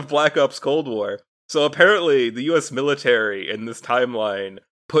plot of Black Ops Cold War. So apparently, the US military in this timeline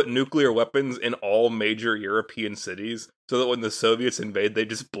put nuclear weapons in all major European cities so that when the Soviets invade, they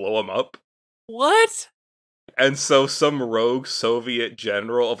just blow them up. What? And so some rogue Soviet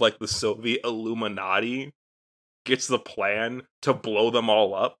general of, like, the Soviet Illuminati gets the plan to blow them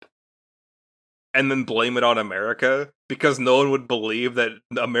all up and then blame it on America because no one would believe that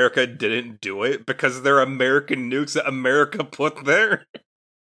America didn't do it because they're American nukes that America put there.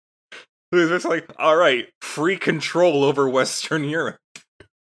 It's just like, alright, free control over Western Europe.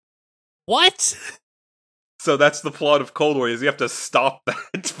 What? So that's the plot of Cold War, is you have to stop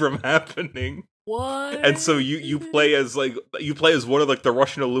that from happening. What? And so you play as one of, like, the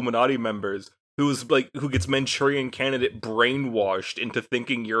Russian Illuminati members who gets Manchurian Candidate brainwashed into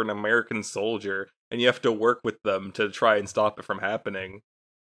thinking you're an American soldier, and you have to work with them to try and stop it from happening.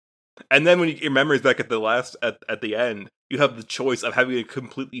 And then when you get your memories back at the end, you have the choice of having a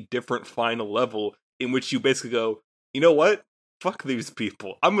completely different final level in which you basically go, you know what? Fuck these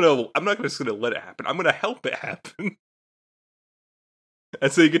people. I'm not just gonna let it happen. I'm gonna help it happen.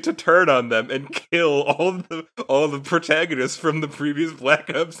 And so you get to turn on them and kill all the protagonists from the previous Black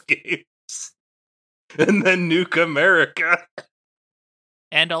Ops games. And then nuke America.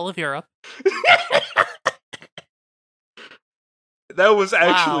 And all of Europe. That was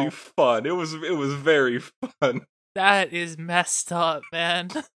actually fun. It was very fun. That is messed up, man.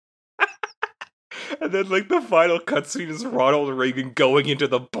 And then, like, the final cutscene is Ronald Reagan going into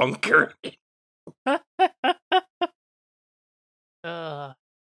the bunker.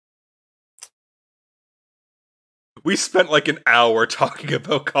 We spent like an hour talking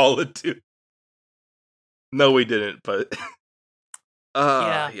about Call of Duty. No, we didn't, but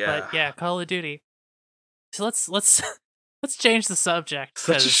yeah, Call of Duty. So let's change the subject.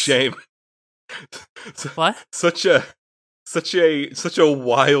 Such a shame. What? Such a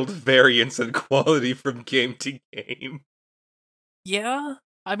wild variance in quality from game to game. Yeah,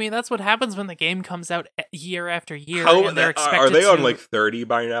 I mean that's what happens when the game comes out year after year. And they're expected. Are they on like 30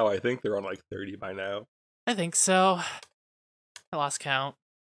 by now? I think they're on like 30 by now. I think so. I lost count.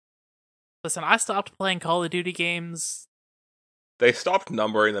 Listen, I stopped playing Call of Duty games. They stopped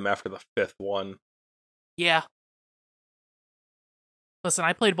numbering them after the 5th one. Yeah. Listen,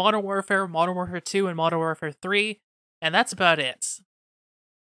 I played Modern Warfare 2, and Modern Warfare 3, and that's about it.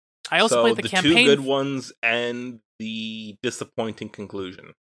 I also played the campaign. 2 good ones and the disappointing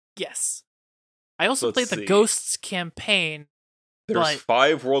conclusion. Yes. I also played the Ghosts campaign. There's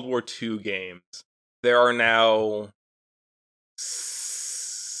 5 World War II games. There are now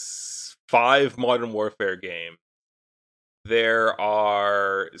 5 Modern Warfare games. There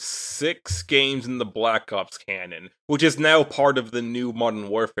are 6 games in the Black Ops canon, which is now part of the new Modern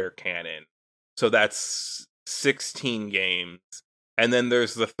Warfare canon. So that's 16 games. And then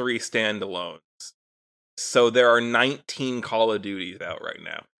there's the 3 standalones. So there are 19 Call of Duties out right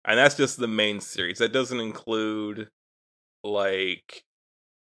now. And that's just the main series. That doesn't include, like,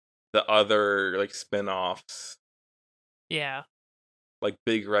 the other, like, spin-offs. Yeah. Like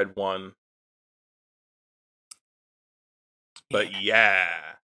Big Red 1. But yeah.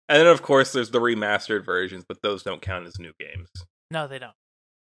 And then, of course, there's the remastered versions, but those don't count as new games. No, they don't.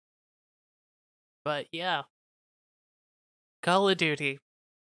 But yeah. Call of Duty.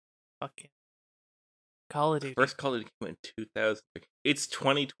 Fucking Call of Duty. First Call of Duty came in 2000. It's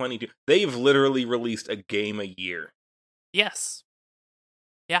 2022. They've literally released a game a year. Yes.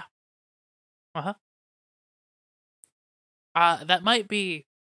 Yeah. That might be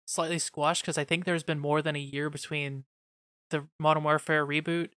slightly squashed because I think there's been more than a year between the Modern Warfare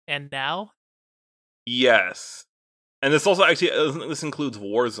reboot and now. Yes. And this also actually, this includes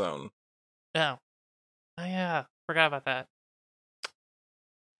Warzone. Oh yeah, forgot about that.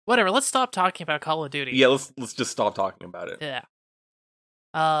 Whatever, let's stop talking about Call of Duty. Yeah, let's just stop talking about it. Yeah.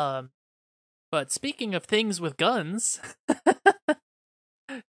 But speaking of things with guns,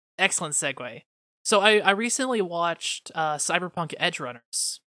 excellent segue. So I recently watched Cyberpunk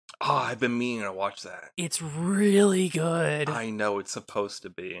Edgerunners. Oh, I've been meaning to watch that. It's really good. I know, it's supposed to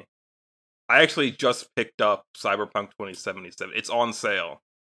be. I actually just picked up Cyberpunk 2077. It's on sale.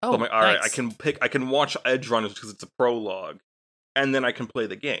 Oh, so I'm like, all right, nice. I can watch Edgerunners because it's a prologue. and then I can play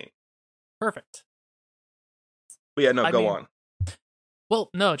the game. Perfect. But yeah, no, I go mean, on. Well,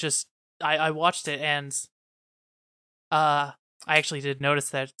 no, just I watched it, and I actually did notice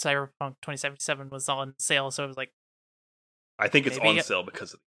that Cyberpunk 2077 was on sale, so I was like, I think it's maybe on sale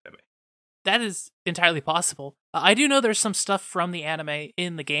because of the anime. that is entirely possible. I do know there's some stuff from the anime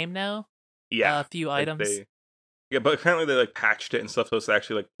in the game now. Yeah, A few like items. yeah, but apparently they like patched it and stuff, so it's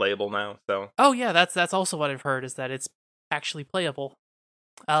actually like playable now. So Oh yeah, that's also what I've heard, is that it's actually playable.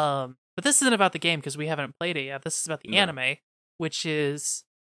 But this isn't about the game because we haven't played it yet. This is about the no, anime, which is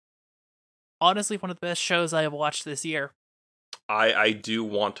honestly one of the best shows I have watched this year. I do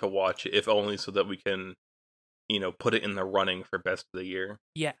want to watch it, if only so that we can, put it in the running for best of the year.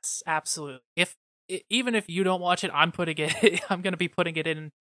 Yes, absolutely. Even if you don't watch it, I'm putting it. I'm gonna be putting it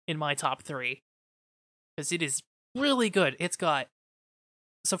in my top 3 because it is really good. It's got,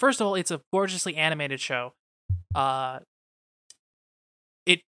 so first of all, it's a gorgeously animated show. Uh,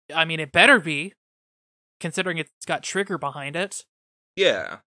 it I mean, it better be, considering it's got Trigger behind it,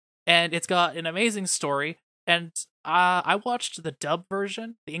 Yeah, and it's got an amazing story. And I watched the dub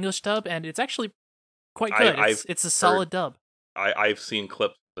version, the English dub, and it's actually quite good. It's a solid dub. I've seen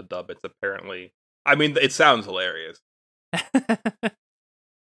clips of the dub. It's apparently, I mean, it sounds hilarious. I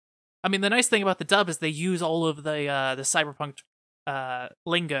mean, the nice thing about the dub is they use all of the cyberpunk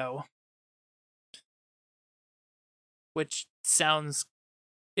lingo, which sounds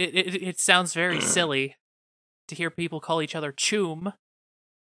it sounds very silly to hear people call each other choom.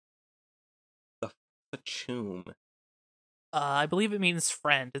 The choom. I believe it means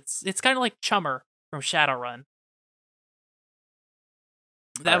friend. It's kind of like chummer from Shadowrun.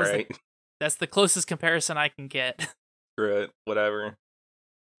 That All was right, that's the closest comparison I can get. screw it, whatever.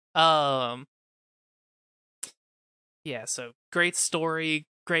 Um, yeah. So great story,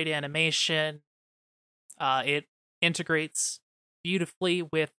 great animation. It integrates beautifully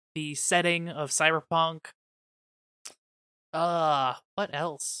with the setting of cyberpunk. What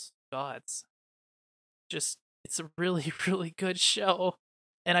else? Gods. Just, it's a really, really good show.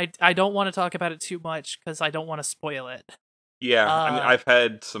 And I don't want to talk about it too much because I don't want to spoil it. Yeah, I mean, I've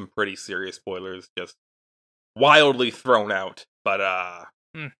had some pretty serious spoilers just wildly thrown out, but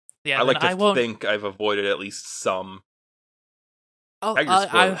Yeah, I then like to I won't. think I've avoided at least some. Oh, I just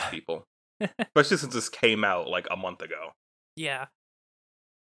spoil it for people, especially since this came out like a month ago. Yeah.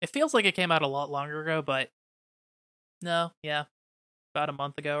 It feels like it came out a lot longer ago, but no, yeah, about a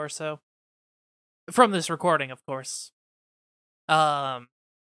month ago or so. From this recording, of course. Um,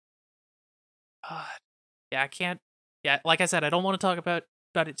 yeah, I can't. Yeah, like I said, I don't want to talk about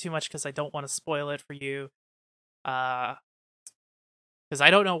it too much because I don't want to spoil it for you. Because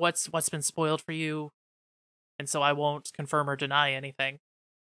I don't know what's been spoiled for you, and so I won't confirm or deny anything.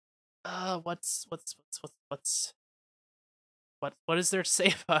 What is there to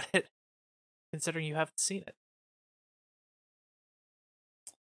say about it, considering you haven't seen it?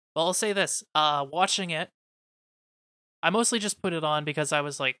 Well, I'll say this. Watching it, I mostly just put it on because I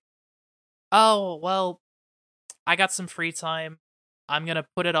was like, oh, well, I got some free time. I'm gonna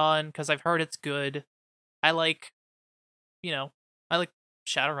put it on because I've heard it's good. I like, I like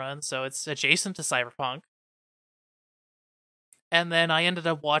Shadowrun, so it's adjacent to Cyberpunk. And then I ended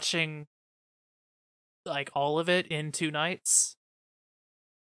up watching like all of it in 2 nights.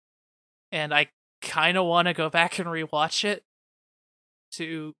 And I kind of want to go back and rewatch it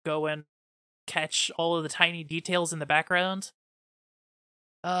to go and catch all of the tiny details in the background.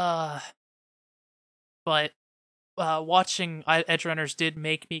 But watching Edgerunners did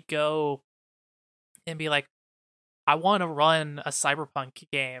make me go and be like, I want to run a Cyberpunk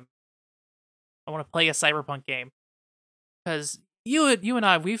game. I want to play a Cyberpunk game. Because you and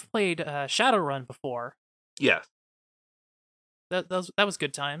I, we've played Shadowrun before. Yes. That was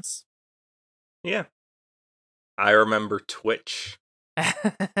good times. Yeah. I remember Twitch.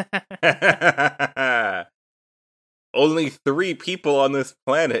 Only 3 people on this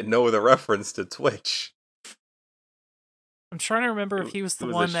planet know the reference to Twitch. I'm trying to remember if he was the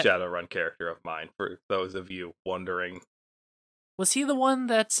one that... It was a Shadowrun character of mine, for those of you wondering. Was he the one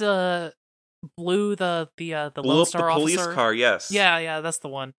that blew the Lone Star up the police officer? car, yes. Yeah, that's the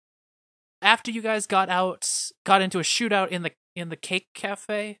one. After you guys got into a shootout in the cake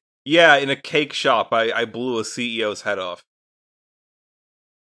cafe? Yeah, in a cake shop, I blew a CEO's head off.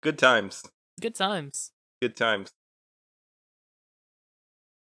 Good times. Good times. Good times.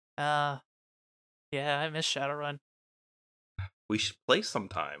 Yeah, I miss Shadowrun. We should play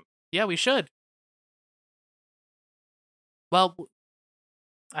sometime. Yeah, we should. Well,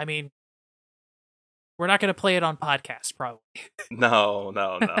 I mean, we're not going to play it on podcast, probably. No.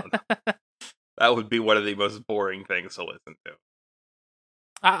 That would be one of the most boring things to listen to.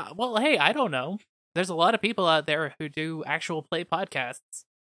 Well, hey, I don't know. There's a lot of people out there who do actual play podcasts.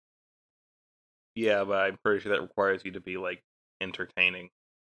 Yeah, but I'm pretty sure that requires you to be, like, entertaining.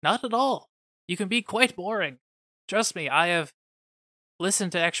 Not at all. You can be quite boring. Trust me, I have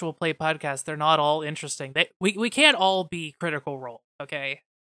listened to actual play podcasts. They're not all interesting. We can't all be Critical Role, okay?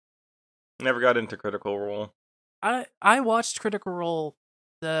 Never got into Critical Role. I watched Critical Role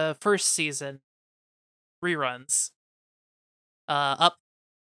the first season reruns.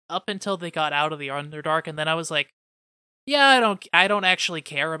 Up until they got out of the Underdark, and then I was like, yeah, I don't actually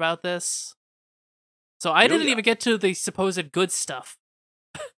care about this. So I didn't even get to the supposed good stuff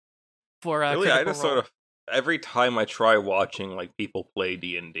for really, Critical I just Role. sort of every time I try watching like people play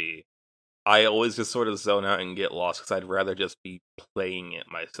D&D, I always just sort of zone out and get lost because I'd rather just be playing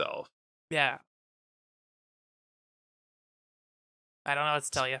it myself. Yeah. I don't know what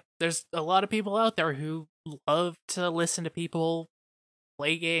to tell you. There's a lot of people out there who love to listen to people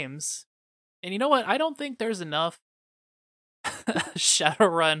play games. And you know what? I don't think there's enough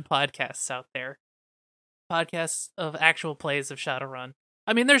Shadowrun podcasts out there. Podcasts of actual plays of Shadowrun.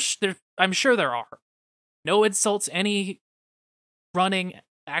 I mean, I'm sure there are. No insults any running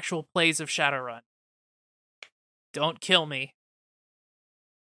actual plays of Shadowrun. Don't kill me.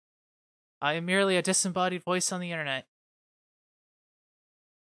 I am merely a disembodied voice on the internet.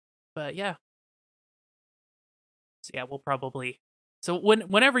 But yeah. So yeah, we'll probably... So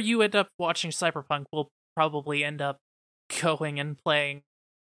whenever you end up watching Cyberpunk, we'll probably end up going and playing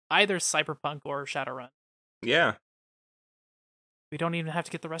either Cyberpunk or Shadowrun. Yeah. We don't even have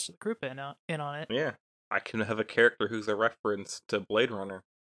to get the rest of the group in on it. Yeah. I can have a character who's a reference to Blade Runner.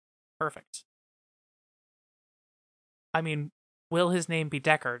 Perfect. I mean, will his name be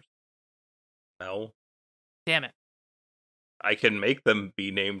Deckard? No. Damn it. I can make them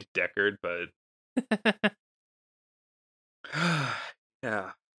be named Deckard, but...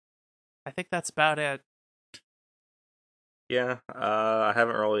 yeah. I think that's about it. Yeah, I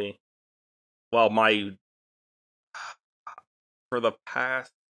haven't really... Well, for the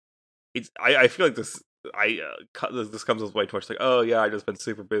past... I feel like this comes as way too much like, oh yeah, I've just been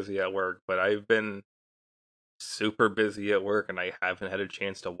super busy at work, but I've been super busy at work and I haven't had a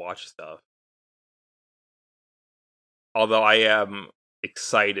chance to watch stuff. Although I am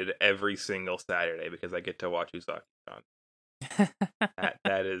excited every single Saturday because I get to watch Uzaki-chan.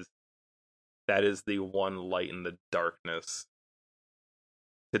 that is the one light in the darkness.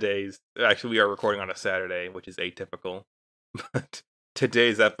 Actually, we are recording on a Saturday, which is atypical, but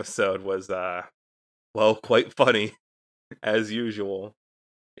today's episode was quite funny as usual.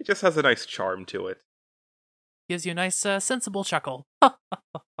 It just has a nice charm to it. Gives you a nice sensible chuckle.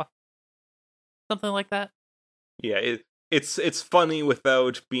 Something like that. Yeah, it's funny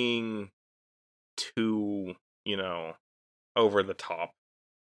without being too, over the top.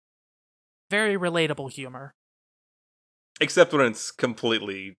 Very relatable humor. Except when it's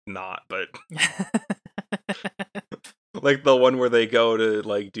completely not, but like the one where they go to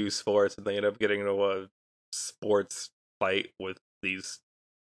like do sports and they end up getting into a sports fight with these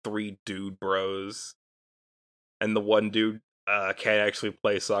 3 dude bros. And the one dude can't actually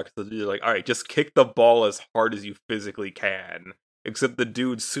play soccer, so the dude's like, alright, just kick the ball as hard as you physically can. Except the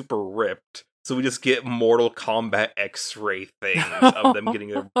dude's super ripped, so we just get Mortal Kombat X-ray things of them getting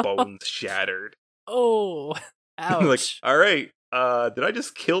their bones shattered. Oh, ouch. Like, alright, did I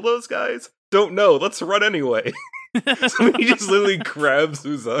just kill those guys? Don't know, let's run anyway. So he just literally grabs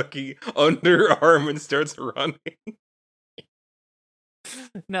Uzaki underarm and starts running.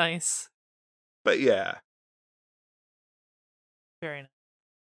 Nice. But yeah. Very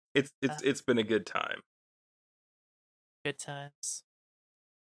nice. It's been a good time. Good times.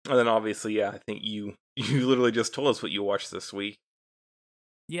 And then obviously, yeah, I think you literally just told us what you watched this week.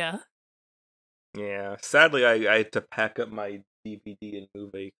 Yeah. Yeah. Sadly, I had to pack up my DVD and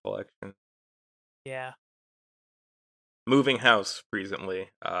movie collection. Yeah. Moving house recently.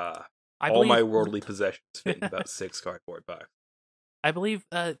 All my worldly possessions fit in about 6 cardboard boxes. I believe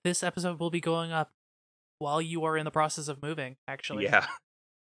this episode will be going up while you are in the process of moving, actually. Yeah.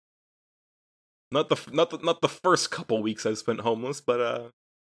 Not the first couple weeks I spent homeless, but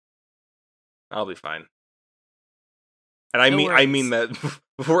I'll be fine. And I mean that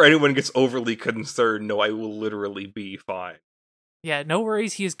before anyone gets overly concerned, no, I will literally be fine. Yeah, no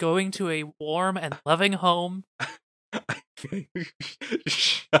worries, he is going to a warm and loving home.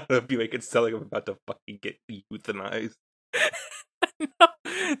 Shut up, you make it sound like I'm about to fucking get euthanized.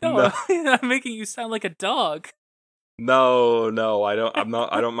 No, I'm making you sound like a dog. No, I'm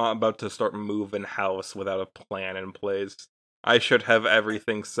not about to start moving house without a plan in place. I should have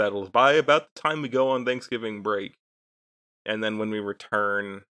everything settled by about the time we go on Thanksgiving break. and then when we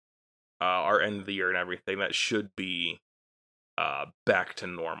return our end of the year and everything, that should be back to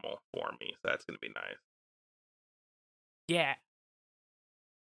normal for me. So that's gonna be nice. Yeah.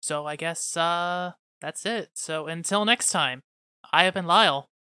 So I guess that's it. So until next time, I have been Lyle.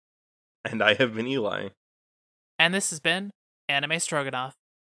 And I have been Eli. And this has been Anime Stroganoff.